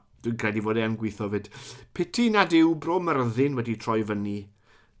 Dwi'n credu fod e'n gweithio fyd. Piti nad yw Bro Myrddin wedi troi fyny.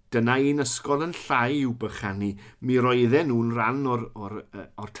 Dyna un ysgol yn llai i'w bychanu. Mi roedden nhw'n ran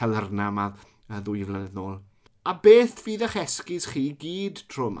o'r telyrna yma 2 flynedd nôl. A beth fydd eich esgus chi gyd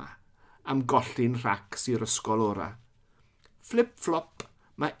tro yma am golli'n rhacs i'r ysgol ora? Flip-flop,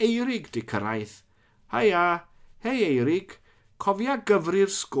 Mae Eirig di cyrraedd. Haia, hei Eirig, cofia gyfri'r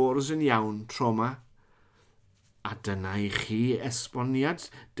sgôrs yn iawn tro ma. A dyna i chi esboniad,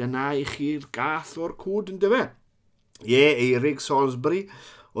 dyna i chi'r gath o'r cwd yn dyfa. Eirig Salisbury,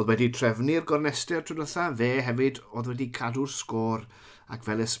 oedd wedi trefnu'r gornestau'r trwyddatha, fe hefyd oedd wedi cadw'r sgôr ac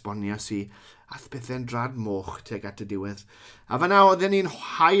fel esbonias i, ath bethau'n drad moch teg at y diwedd. A fyna oedden ni'n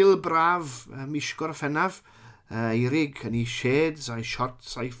hael braf mis Gorffennaf, Eirig yn ei shades a'i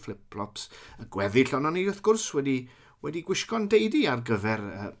shorts a'i flip-flops. Y gweddill ond ni wrth gwrs wedi gwisgo'n deidi ar gyfer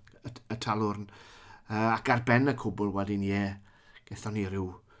y talwrn. Ac ar ben y cwbl wedyn gaethon ni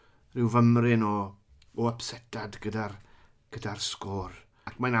rhyw fymryn o upsetad gyda'r sgôr.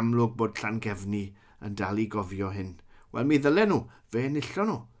 Ac mae'n amlwg bod Llangefni yn dal i gofio hyn. Wel, mi ddylen nhw, fe enillo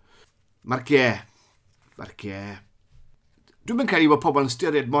nhw. Mae'r ge. Dwi'n mynd credu bod pobl yn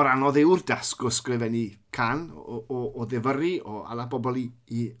styried mor anodd yw'r dasg o sgrifennu can, o ddifyru, o ala bobl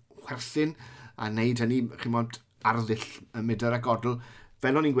i chwerthin, a wneud hynny, chymod, arddull y midr ac odl.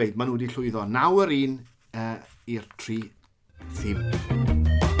 Fel o'n i'n gweud, maen nhw wedi llwyddo. Naw yr un i'r 3 thîm.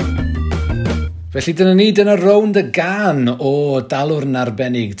 Felly dyna rownd y gan o dalwrn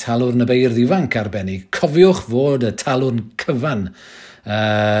arbennig, talwrn y beirdd ifanc arbennig. Cofiwch fod y talwrn cyfan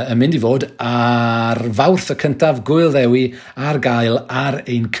yn mynd i fod ar Fawrth y cyntaf Gwyl Ddewi ar gael ar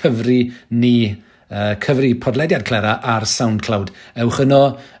ein cyfri ni, cyfri podlediad Clera ar SoundCloud. Ewch yno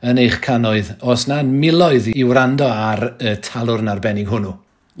yn eich cannoedd os na miloedd i wrando ar y talwrn arbennig hwnnw.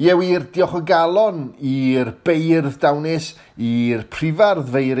 Ie wir, diolch o galon i'r beirdd dawnus, i'r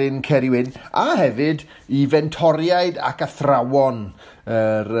prifardd feiryn Cerywyn, a hefyd i fentoriaid ac athrawon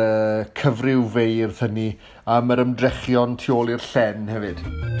yr cyfryw feirdd hynny am yr ymdrechion tu ôl i'r llen hefyd.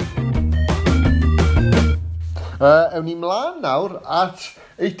 Ewn ni mlaen nawr at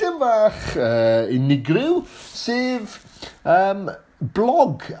eitem bach unigryw, sef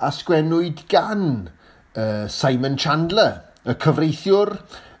blog a sgwennwyd gan Simon Chandler, y cyfreithiwr,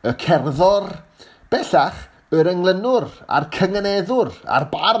 y cerddor, bellach yr englynwr a'r cyngeneddwr a'r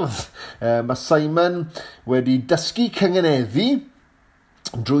bardd. Mae Simon wedi dysgu cyngeneddu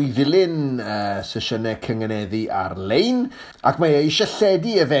drwy ddilyn sesiynau cyngeneddu ar-lein, ac mae eisiau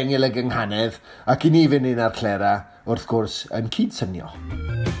lledu y fengil y gynghanedd ac i ni fynd un ar Clera wrth gwrs yn cydsynio.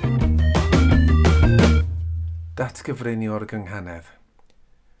 Datgyfriniwr gynghanedd.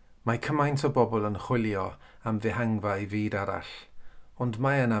 Mae cymaint o bobl yn chwilio am ddihangfa i fyd arall, ond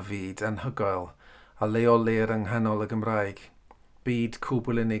mae yna fyd anhygoel a leolir yng nghanol y Gymraeg, byd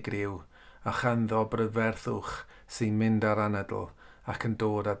cwbl unigryw a chanddo brydferthwch sy'n mynd ar anadl ac yn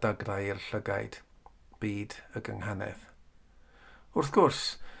dod â dagrau i'r llygaid, byd y gynghanedd. Wrth gwrs,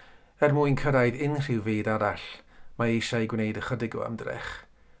 mwyn cyrraedd unrhyw fyd arall, mae eisiau gwneud ychydig o ymdrech,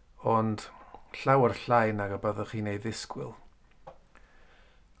 ond llawer llai nag y byddwch chi'n ei ddisgwyl.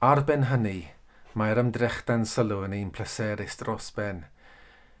 Ar ben hynny, mae'r ymdrech dan sylw yn un pleserus dros ben.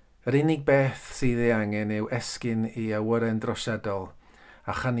 Yr unig beth sydd ei angen yw esgyn i awyren drosiadol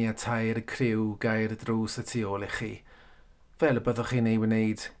a chaniatau'r criw gair drws y tu ôl i chi, fel y byddwch chi'n ei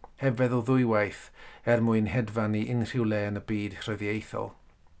wneud heb feddwl ddwywaith mwyn hedfan i unrhyw le yn y byd rhyddiaethol.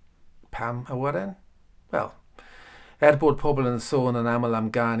 Pam awyren? Wel, bod pobl yn sôn yn aml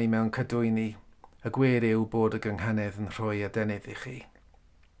am ganu mewn cadwyni, y gwir yw bod y gynghanedd yn rhoi adenydd i chi.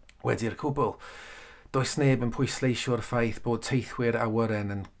 Wedi'r cwbl, does neb yn pwysleisio'r ffaith bod teithwyr awyren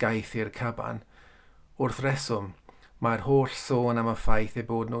yn gaeth i'r caban. Wrth reswm, mae'r holl sôn am y ffaith eu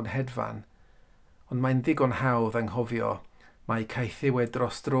bod nhw'n hedfan, ond mae'n ddigon hawdd anghofio mae caethiwed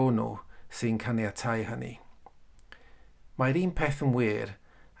dros dro nhw sy'n caniatáu hynny. Mae'r un peth yn wir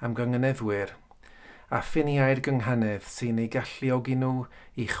am gyngeneddwyr, a ffiniau'r gynghanedd sy'n ei galluogi nhw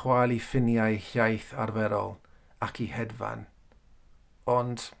i chwalu ffiniau iaith arferol ac i hedfan.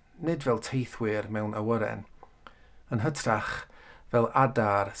 Ond nid fel teithwyr mewn awyren, yn hytrach fel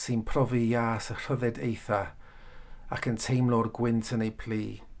adar sy'n profi ias y rhyddid eitha ac yn teimlo'r gwynt yn ei plu.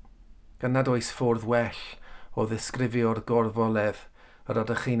 Gan nad oes ffordd well o ddisgrifio'r gorfoledd yr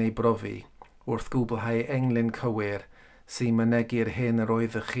ydych chi'n ei brofi wrth gwblhau englyn cywir sy'n mynegu'r hyn yr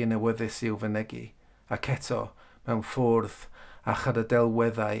oeddech chi'n awyddus i'w fynegu, ac eto mewn ffwrdd a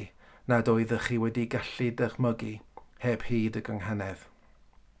chadadelweddau nad oeddech chi wedi gallu dychmygu heb hyd y gynghanedd.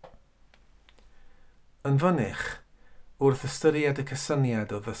 Yn fynych, wrth ystyried y cysyniad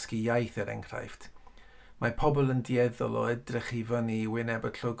o ddysgu iaith enghraifft, mae pobl yn dieddol o edrych i fyny i wyneb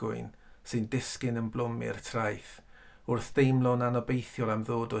y llwgwyn sy'n disgyn yn blwm i'r traeth, wrth deimlo'n anobeithiol am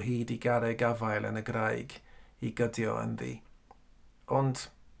ddod o hyd i garreg afael yn y graig i gydio ynddi. Ond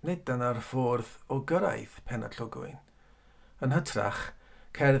nid dyna'r ffordd o gyrraedd pen y llwgwyn. Yn hytrach,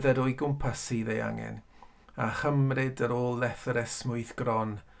 cerdded o'i gwmpas sydd ei angen, a chymryd yr ôl lethr esmwyth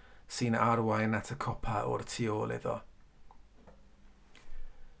gron sy'n arwain at y copa o'r tu ôl iddo.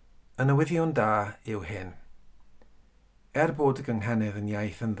 Y newyddion da yw hyn. Bod y gynghenedd yn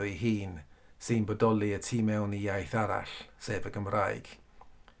iaith ynddo ei hun sy'n bodoli y tu mewn i iaith arall, sef y Gymraeg,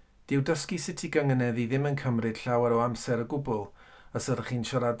 dyw dysgu sut i gyngheneddu ddim yn cymryd llawer o amser y gwbl os ydych chi'n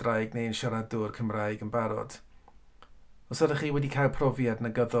siaradraig neu'n siaradwr Cymraeg yn barod. Os ydych chi wedi cael profiad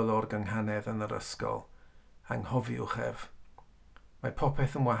negyddol o'r gynghanedd yn yr ysgol, anghofiwch ef. Mae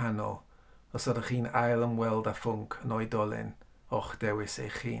popeth yn wahanol os ydych chi'n ail ymweld â phwnc yn oedolyn o'ch dewis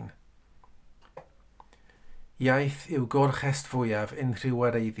eich hun. Iaith yw gorchest fwyaf unrhyw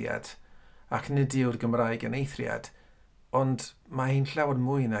wareiddiad, ac nid yw'r Gymraeg yn eithriad, ond mae hi'n llawer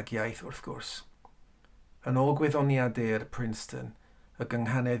mwy nag iaith wrth gwrs. Yn ôl gwyddoniadur Princeton, y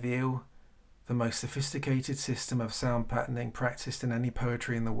gynghanedd yw the most sophisticated system of sound patterning practiced in any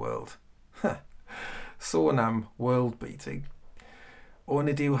poetry in the world. Sôn am world-beating. O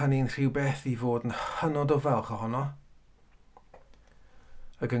nid yw hynny'n rhywbeth i fod yn hynod o falch ohono.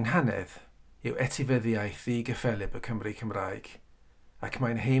 Y gynghanedd yw etifeddiaeth ddi-gyffelib y Cymru Cymraeg, ac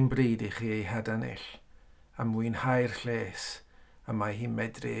mae'n hen bryd i chi ei hadanell, a mwynhau'r lles a mae hi'n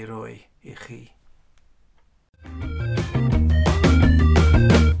medru ei roi i chi.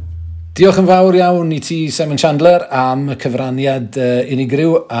 Diolch yn fawr iawn i ti, Simon Chandler, am y cyfraniad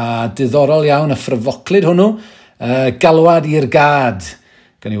unigryw a diddorol iawn, y ffrafoclyd hwnnw. Galwad i'r gad.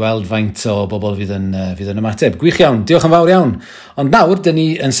 Gan i weld faint o bobl fydd yn ymateb. Gwych iawn, diolch yn fawr iawn. Ond nawr, dyn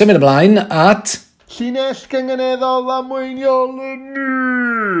ni yn symud ymlaen at... Llinell gyngeneddol amwyniol y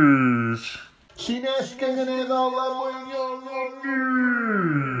news. Llinell gyngeneddol amwyniol y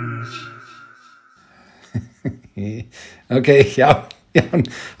news. Oce, iawn.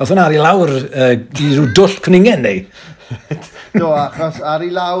 Oedd hwnna ar i lawr i rhyw dwll cwningen neu? Do, achos ar i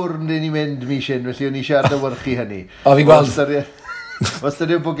lawr ni'n ni'n mynd misyn, felly o'n i eisiau adlewyrchu hynny. O, fi'n gweld... Os dyn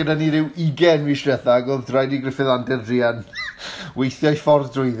nhw'n bod gyda ni rhyw 20 mis diwetha, ac oedd rhaid i Griffith Anderrian weithio i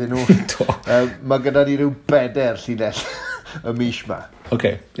ffordd drwyddyn nhw. Mae gyda ni rhyw 4 llinell y mis ma.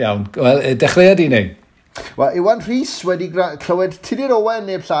 Oce, iawn. Wel, dechreuad i neu? Wel, Iwan Rhys wedi clywed Tudur Owen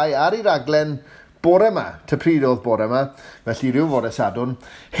neu llai ar ei raglen bore yma, ty pryd oedd bore yma, felly rhyw fore sadwn,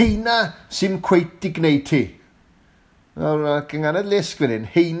 heina sy'n cweit di gwneud ti. Gynganedd lisg fan hyn,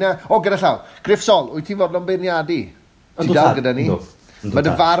 heina... O, gyda llaw, Griff Sol, wyt ti'n fodlon beirniadu? Ti dal gyda ni? Mae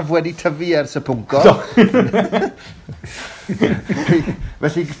dy farf wedi tyfu ers y pwnco.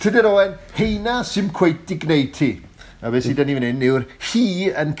 Felly, Tudur Owen, heina sy'n cweit di gwneud ti. A beth sydd dyn ni fan hyn yw'r hi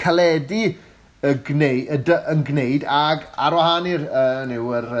yn caledu yn gwneud ag ar wahan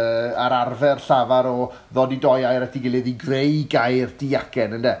ar arfer llafar o ddod i 2 air at ei gilydd i greu gair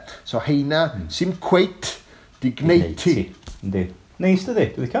diacen, ynddo? So heina sy'n cweit di gwneud ti. Yndi. Neis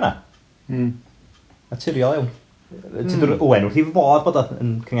dydi, dwi'n canna. Naturiol iawn. Tudur Owen, wrth i fod bod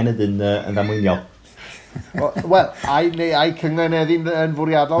yn cyngeneddu'n ddamweiniol. Wel, ai cyngeneddu'n yn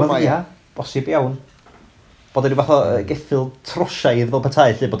fwriadol mae? Ia, bosib iawn. Bod yn rhyw fath o geffil trosiaidd fel petai,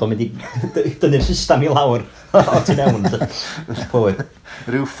 lle bod o'n mynd i dynnu'r system i lawr o tu mewn.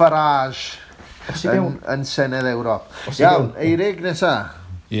 Rhyw Farage yn Senedd Ewrop. Iawn, Eirig nesa?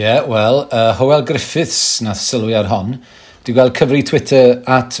 Ie, wel, Hywel Griffiths nath sylwi ar hon. Dwi'n gweld cyfri Twitter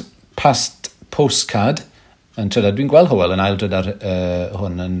at past postcard. Dwi'n gweld Hywel yn ail drydar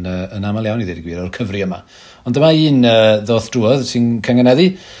hwn yn aml iawn i ddweud y gwir o'r cyfri yma. Ond dyma un ddoth drwodd sy'n cyngeneddu.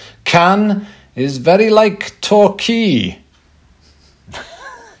 Can is very like Torquay.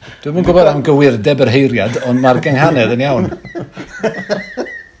 Dwi'n gwybod am gywirdeb yr heiriad, ond mae'r gynghanedd yn iawn.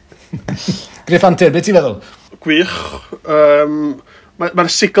 Griff Antur, beth ti'n feddwl? Gwych.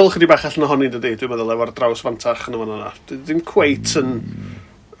 Mae'r sigl chydig bach allan ohoni dydy, dwi'n meddwl, efo'r draws fantach yn yma. Dwi'n cweit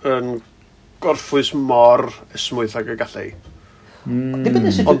yn gorffwys mor esmwyth ag y gallai.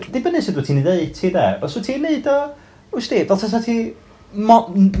 Dibynnu sydd wyt ti'n ei ddeud ti de. Os wyt ti'n neud o, wyt ti, fel tas ti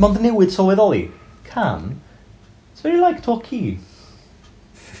mond newid sylweddoli. Can, it's very like Torquay.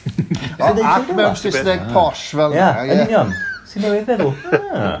 Ac mewn Saesneg posh fel yna. Ie, yn union. Sy'n newid feddwl.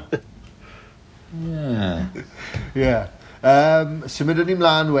 Ie. Symudwn ni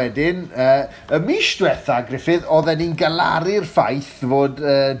mlaen wedyn. Y mis diwetha, Griffith, oedden ni'n galaru'r ffaith fod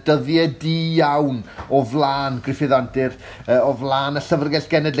dyddiau di iawn o flan Griffith Antur, o flan y Llyfrgell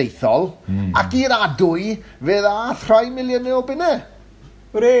Genedlaethol, ac i'r adwy fe ddath 2 miliwn o bunnau.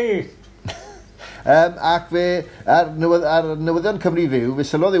 Hwrê! Ac fe, ar newyddion Cymru Fyw, fe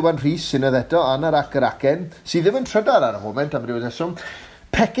sylwodd Iwan Rhys sy'n eto an yr ac yr acen, sydd ddim yn trydar ar y foment am rywun eswm,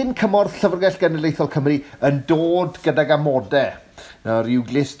 pecyn cymorth Llyfrgell Genedlaethol Cymru yn dod gydag amodau. Nawr, yw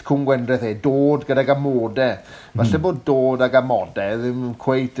glist Cwm Gwendreth dod gydag amodau. Falle bod dod ag amodau ddim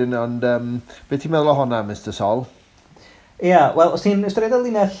cweit yn, ond beth ti'n meddwl o honna, Mr Sol? Ie, wel, os ti'n ystyried y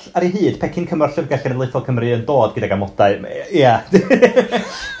linell ar ei hyd, pecyn cymorth Llyfrgell Genedlaethol Cymru yn dod gydag amodau. Ie.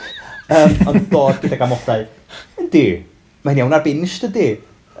 Ond dod gydag amodau. Yndi, mae'n iawn ar binge, dydi?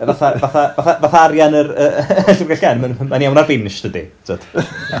 Fatha arian yr Llyfrgell Gen, mae'n iawn ar binge, dydi?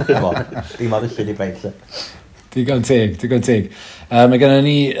 Dim ond llun i breid, lle. Digon teg. Mae gennym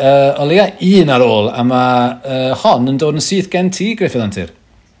ni o leia un ar ôl, a mae hon yn dod yn syth gen ti, Griffith Antur.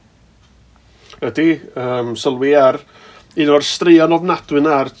 Ydy, sylwi ar un o'r straeon ofnadwy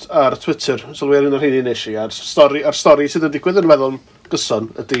ar Twitter, sylwi ar un o'r hynny nes i, ar stori sydd yn digwydd yn feddwl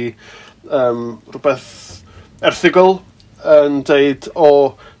gyson, ydy rhywbeth erthigol yn deud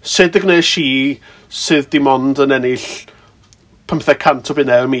o sut y gwnes i sydd dim ond yn ennill 500 o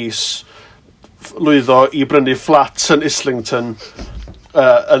bunnau y mis lwyddo i brynu fflat yn Islington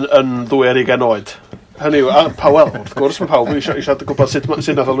yn 20 oed. Hynny yw, wrth gwrs, mae pawb eisiau gwybod sut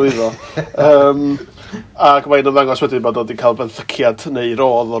nath o lwyddo. Ac mae'n ymddangos wedyn bod wedi cael benthyciad neu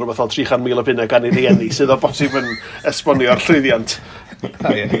rodd o rhywbeth o 300,000 o bunnau gan ei rieni sydd o bosib yn esbonio'r llwyddiant.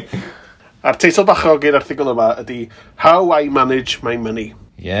 A'r teitl bachog i'r erthigol yma ydy How I Manage My Money.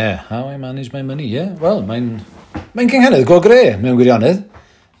 Yeah, How I Manage My Money, yeah. Wel, mae'n cynghenedd go gre mewn gwirionedd.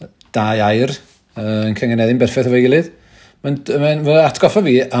 Dau air yn cyngheneddu'n berffaith o fe gilydd. Mae'n atgoffa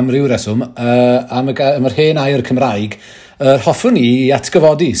fi am ryw reswm am yr hen air Cymraeg hoffwn ni i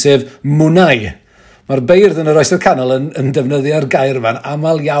atgyfodi, sef mwynhau. Mae'r beirdd yn yr Oesoedd Canol yn defnyddio'r gair yma'n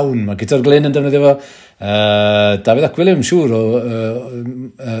aml iawn. Mae Guto'r Glyn yn defnyddio fo. Dafydd Ac William, siŵr,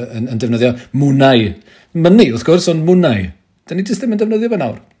 yn defnyddio mwynhau. Mynnu, wrth gwrs, ond mwynhau. Da ni jyst ddim yn defnyddio fo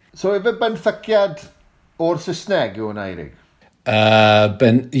nawr. So efe benthyciad o'r Saesneg yw hwnna, Eirig?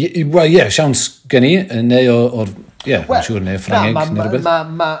 Ie, siawns gen i, neu o'r... Ie, mae'n siŵr, neu Ffrangeg, neu rhywbeth.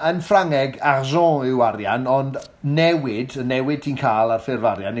 Yn Ffrangeg, argent yw arian, ond newid ti'n cael ar ffurf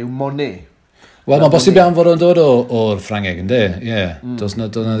arian yw money. Wel, mae'n bosib iawn fod o'n dod o'r Ffrangeg, ynddo? Ie. Does na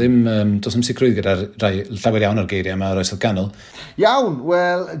ddim sicrwydd gyda'r llawer iawn o'r geiriau yma o'r Oesoedd Canol. Iawn,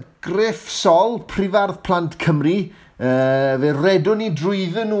 wel, Griff Sol, Prifardd Plant Cymru. Fe redwn ni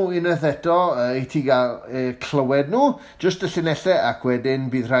drwydden nhw unwaith eto i ti gael clywed nhw, just y llinellau, ac wedyn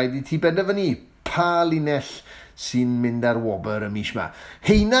bydd rhaid i ti benderfynu pa linell sy'n mynd ar wobr y mis yma.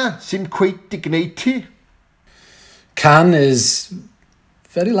 Heina sy'n cweit di gwneud ti? Can is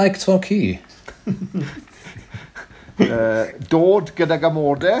very like Torquay. Dod gydag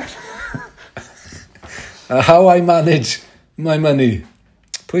amodau. How I manage my money.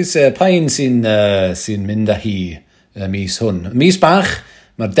 Pa un sy'n mynd â hi mis hwn? Mis bach,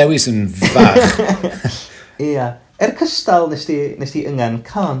 mae'r dewis yn fach. Ie. Cystal nes ti yngan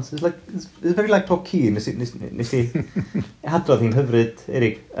can't. It's very like Torquay. Nes ti hadrodd hi'n hyfryd,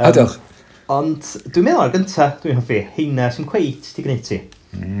 Erig. Diolch. Ond dwi'n meddwl ar gyntaf, dwi'n hoffi, heina sy'n cweit ti gwneud ti.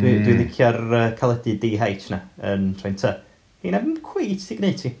 Dwi'n licio'r caledu DH na yn Trenta. Heina yn cweit ti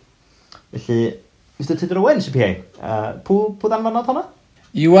gwneud ti. Felly, Mr Tudor Owen sy'n pihau. Pw ddanfanodd honna?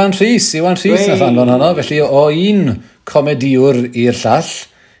 Iwan Rhys nath anfon honno, felly o un comediwr i'r llall.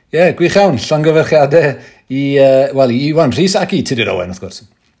 Ie, gwych iawn, llongyfarchiadau i Iwan Rhys ac i Tudor Owen, wrth gwrs.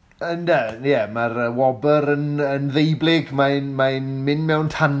 Ie, mae'r wobr yn ddeiblyg, mae'n mynd mewn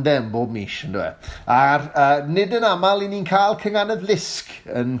tandem bob mis, ynddo e. A nid yn aml i ni'n cael cynganydd lisg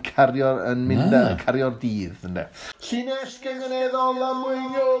yn cario'r dydd, ynddo e. Llinell gynghaneddol am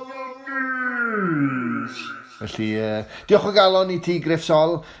weinio news. Felly, diolch o galon i ti, Griff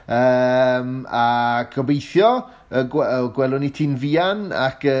Sol, a gobeithio gwelwn i ti'n fian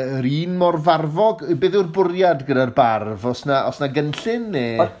ac yr un mor farfog. Beth yw'r bwriad gyda'r barf? Os na gynllun,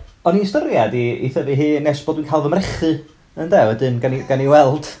 neu... O'n i'n styried i thyfu hi nes bod dwi'n cael fy mrechu, ynddo, wedyn gan i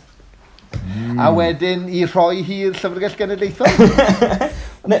weld. A wedyn i rhoi hi'r Llyfrgell Genedlaethol?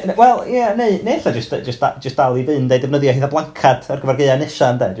 Wel, ie, neu illa just dal i fynd a'i defnyddio hydda blancad ar gyfer geia nesa,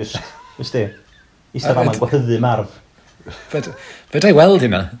 ynddo, just di. Eistedd fama'n gwahyddau marf. Fedra i weld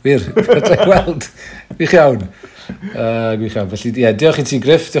hynna, wir. Fedra i weld. Gwych iawn. Gwych iawn. Felly, ie, diolch i ti,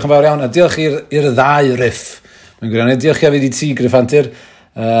 Griff. Diolch yn fawr iawn. A diolch i'r ddau riff. Mae'n gwirionedd. Diolch hefyd i ti, Griff Antur,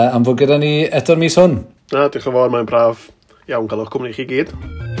 am fod gyda ni eto'r mis hwn. Diolch yn fawr, mae'n braf iawn gael o'ch cwmni chi gyd.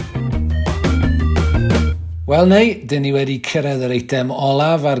 Wel, neu, dyn ni wedi cyrraedd yr eitem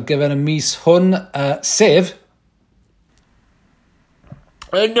olaf ar gyfer y mis hwn, sef...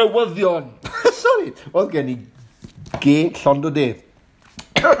 Y newyddion. Sorry, oedd gen i llond o de.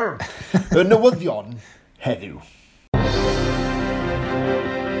 Y newyddion heddiw.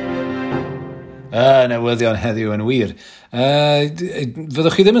 Newyddion heddiw yn wir.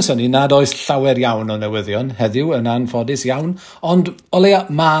 Fyddwch chi ddim yn syni nad oes llawer iawn o newyddion heddiw yn anffodus iawn, ond o leia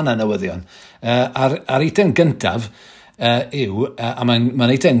mae yna newyddion. Ar eitem gyntaf yw, a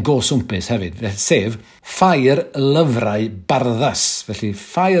mae'n eitem go swmpus hefyd, sef ffair lyfrau barddas. Felly,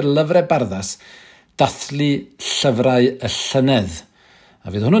 ffair lyfrau barddas, dathlu llyfrau y llynedd. A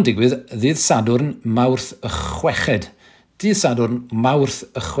fydd hwnnw'n digwydd ddydd Sadwrn Mawrth y 6. Dydd Sadwrn Mawrth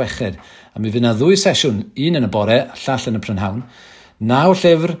y 6. A mi fydd yna 2 sesiwn, un yn y bore, llall yn y prynhawn. 9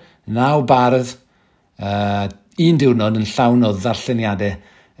 llyfr, 9 bardd, un diwrnod yn llawn o ddarlleniadau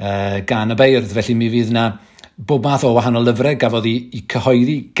gan y beirdd. Felly mi fydd yna bob math o wahanol lyfrau gafodd i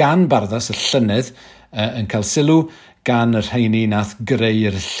cyhoeddi gan barddas y llynedd yn cael sylw gan yr rheini nath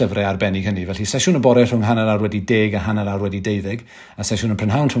greu'r llyfrau arbennig hynny. Felly sesiwn y bore rhwng hanner awr wedi 10 a hanner awr wedi 12, a sesiwn y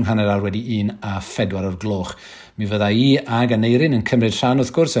prynhawn rhwng hanner awr wedi 1 a 4 o'r gloch. Mi fydda i ag Aneirin yn cymryd rhan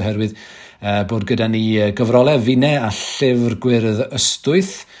wrth gwrs oherwydd bod gyda ni gyfrolau finau a llyfr gwyrdd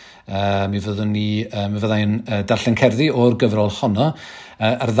ystwyth. Mi fydda i'n darllen cerddi o'r gyfrol honno.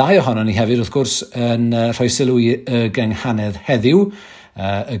 Ar 2 ohono ni hefyd wrth gwrs yn rhoi sylw i gynghanedd heddiw.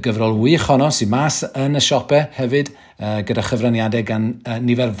 Y gyfrol wych honno sy'n mas yn y siopau hefyd gyda chyfraniadau gan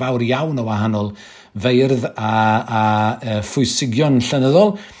nifer fawr iawn o wahanol feirdd a phwysigion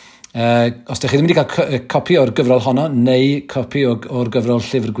llenyddol. Os ydych chi ddim wedi cael copi o'r gyfrol honno neu copi o'r gyfrol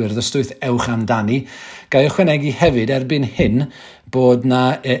llyfr gwyrdd ystwyth, ewch amdani. Gai ychwanegu hefyd erbyn hyn bod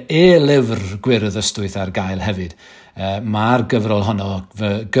na lyfr gwyrdd ystwyth ar gael hefyd. Mae'r gyfrol honno,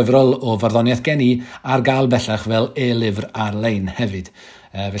 gyfrol o farddoniaeth gen i ar gael bellach fel lyfr ar-lein hefyd.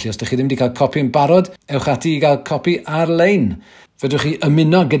 Felly os ydych chi ddim wedi cael copi yn barod, ewch ati i gael copi ar-lein. Fedrwch chi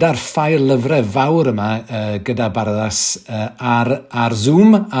ymuno gyda'r ffair lyfrau fawr yma gyda barddas ar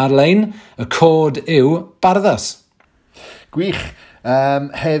Zoom ar-lein. Y cod yw barddas. Gwych.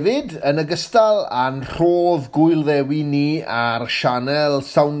 Hefyd, yn ogystal a'n rhodd gwylddewi ni ar sianel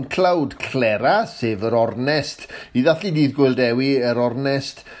SoundCloud Clera, sef yr ornest, i ddathlu dydd gwylddewi yr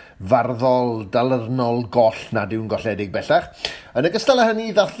ornest farddol dalyrnol goll nad yw'n golledig bellach. Yn ogystal â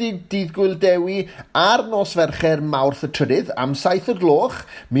hynny, ddathlu dydd gwylddewi ar nos Fercher Mawrth y 3 am 7 o'r gloch,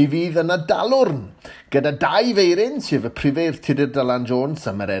 mi fydd yna dalwrn, gyda 2 feiryn, sef y prifeir Tudur Dylan Jones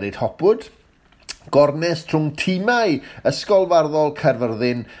a Mererid Hopwood, gornest rhwng tîmau Ysgol Farddol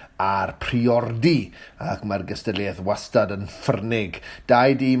Caerfyrddin a'r Priordi, ac mae'r gystadleuaeth wastad yn ffyrnig.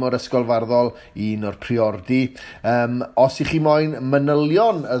 2 dîm o'r Ysgol Farddol, 1 o'r Priordi. Os i chi moyn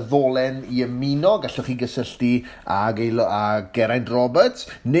manylion y ddolen i ymuno, gallwch chi gysylltu ag Geraint Roberts,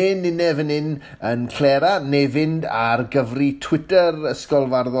 neu Ninef yn Clera, neu fynd ar gyfri Twitter Ysgol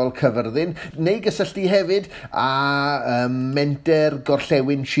Farddol Caerfyrddin, neu gysylltu hefyd a menter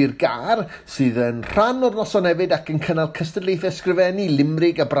Gorllewin Sir Gar, sydd yn rhan o'r noson hefyd ac yn cynnal cystadlaethau ysgrifennu,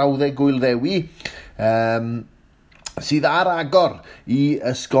 limrig a brawddau gwylddewi, sydd ar agor i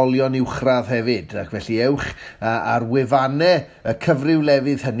ysgolion uwchradd hefyd. Ac felly ewch ar wefannau y cyfryw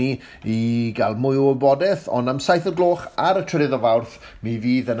lefydd hynny i gael mwy o wybodaeth, ond am 7 o'r gloch ar y 3 o Fawrth, mi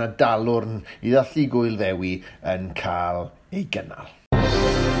fydd yna dalwrn i ddathlu gwylddewi yn cael ei gynnal.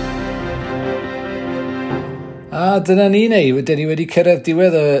 A dyna ni neu, dyn ni wedi cyrraedd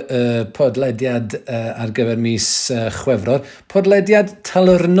diwedd y podlediad ar gyfer mis Chwefror. Podlediad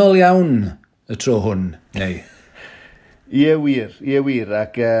talyrnol iawn y tro hwn, neu? Ie wir,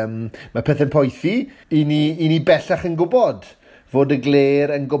 ac mae pethau'n poethi. I ni bellach yn gwybod fod y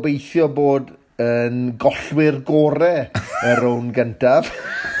gler yn gobeithio bod yn gollwyr gorau y rown gyntaf.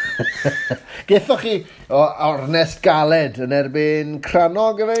 Gethoch chi ornest galed yn erbyn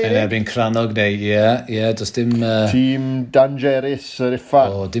Cranog efo? Yn erbyn Cranog neu, ie, does dim... Tîm Dangerous yr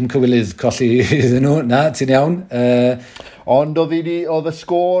Uffan. Dim cywilydd colli iddyn nhw, na, ti'n iawn. Ond oedd y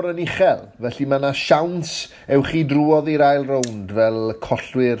sgôr yn uchel, felly mae yna siawns ewch chi drwodd i'r ail rownd fel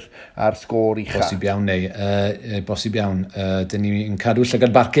collwyr ar sgôr uchel. Bosib iawn neu, bosib iawn. Dyn ni'n cadw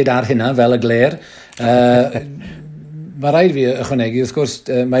llygad barcud ar hynna fel y gler. Mae rhaid fi ychwanegu, wrth gwrs,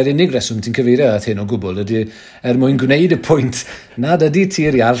 mae'r unig reswm ti'n cyfeirio at hyn o gwbl ydy mwyn gwneud y pwynt nad ydy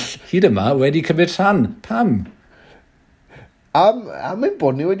tir iall hyd yma wedi cymryd rhan. Pam? Am ein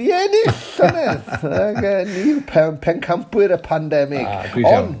bod ni wedi ennill, ni pencampwyr y pandemig.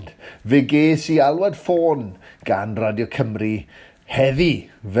 Ond fe ges i alwad ffôn gan Radio Cymru heddi,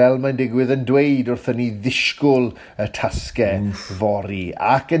 fel mae'n digwydd yn dweud wrthyn ni ddisgwyl y tasgau fori,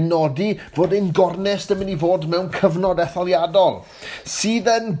 ac yn nodi fod ein gornest yn mynd i fod mewn cyfnod etholiadol, sydd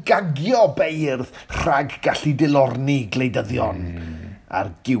yn gagio beirdd rhag gallu dilorni gleidyddion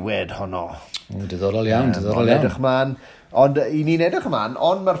ar giwed honno. Diddorol iawn, diddorol iawn. Ond i ni'n edrych ymlaen,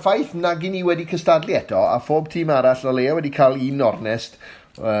 ond mae'r ffaith nag i ni wedi cystadlu eto, a phob tîm arall o leia wedi cael un ornest,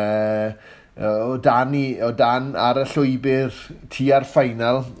 o dan ar y llwybr tu ar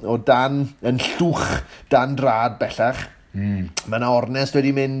ffainal, o dan yn llwch dan drad bellach. Mae yna ornest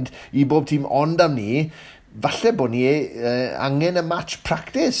wedi mynd i bob tîm, ond am ni, falle bod ni angen y match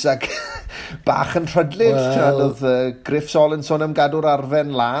practice ac bach yn rhydlyd. Oedd Griff Sol yn sôn am gadw'r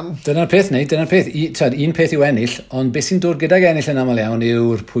arfen lan. Dyna'r peth, neu, dyna'r peth. Un peth yw ennill, ond beth sy'n dod gydag ennill yn aml iawn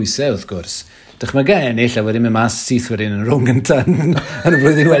yw'r pwysau wrth gwrs. Dychmyga ennill a wedyn mynd mas syth wedyn yn rhwng yn y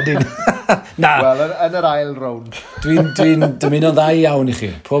blwyddyn wedyn. Na. Wel, yn yr ail rownd. Dwi'n dymuno'n dda iawn i chi.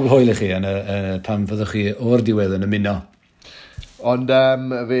 Pob hwyl i chi pan fyddwch chi o'r diwedd yn ymuno. Ond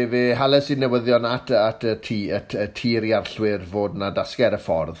fe hales i'n newyddion at y tir iarllwyr fod na dasgu ar y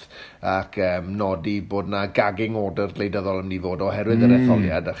ffordd ac nodi bod na gagging order gwleidyddol yn mynd i fod oherwydd yr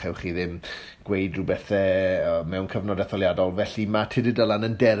etholiad a chewch chi ddim gweud rhywbeth mewn cyfnod etholiadol. Felly mae Tudur Dillon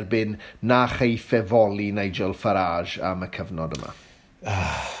yn derbyn na cheiff foli Nigel Farage am y cyfnod yma.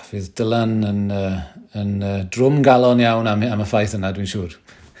 Fydd Dillon yn drwm galon iawn am y ffaith yna, dwi'n siŵr.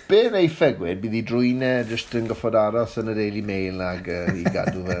 Be yn eiffau gwed, bydd i drwy'n jyst yn goffod aros yn y Daily Mail ag i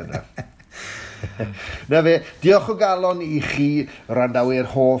gadw fe yna. Na fe, diolch o galon i chi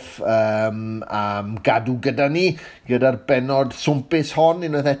randawyr hoff am gadw gyda ni, gyda'r benod swmpus hon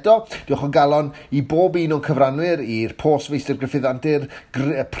unwaith eto. Diolch o galon i bob un o'n cyfranwyr, i'r post feistr Gruffydd Antur,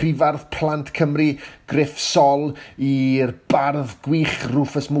 Prifardd Plant Cymru, Griff Sol, i'r bardd gwych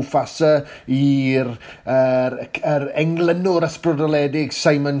Rufus Mufasa, i'r englynwr ysbrydoledig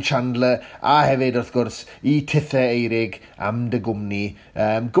Simon Chandler, a hefyd wrth gwrs i Tithau Eirig am dy gwmni.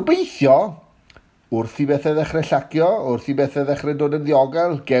 Gobeithio, wrth i bethau ddechrau llacio, wrth i bethau ddechrau dod yn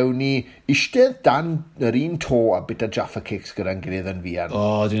ddiogel, gewn ni eistedd dan yr un to a bit o Jaffa Cakes gyda'n gilydd yn fian.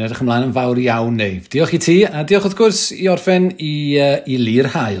 Dwi'n edrych ymlaen yn fawr iawn, Neiv. Diolch i ti, a diolch wrth gwrs i orffen i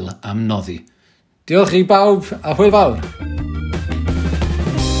Lir Hael am noddi. Diolch i bawb, a hwyl fawr.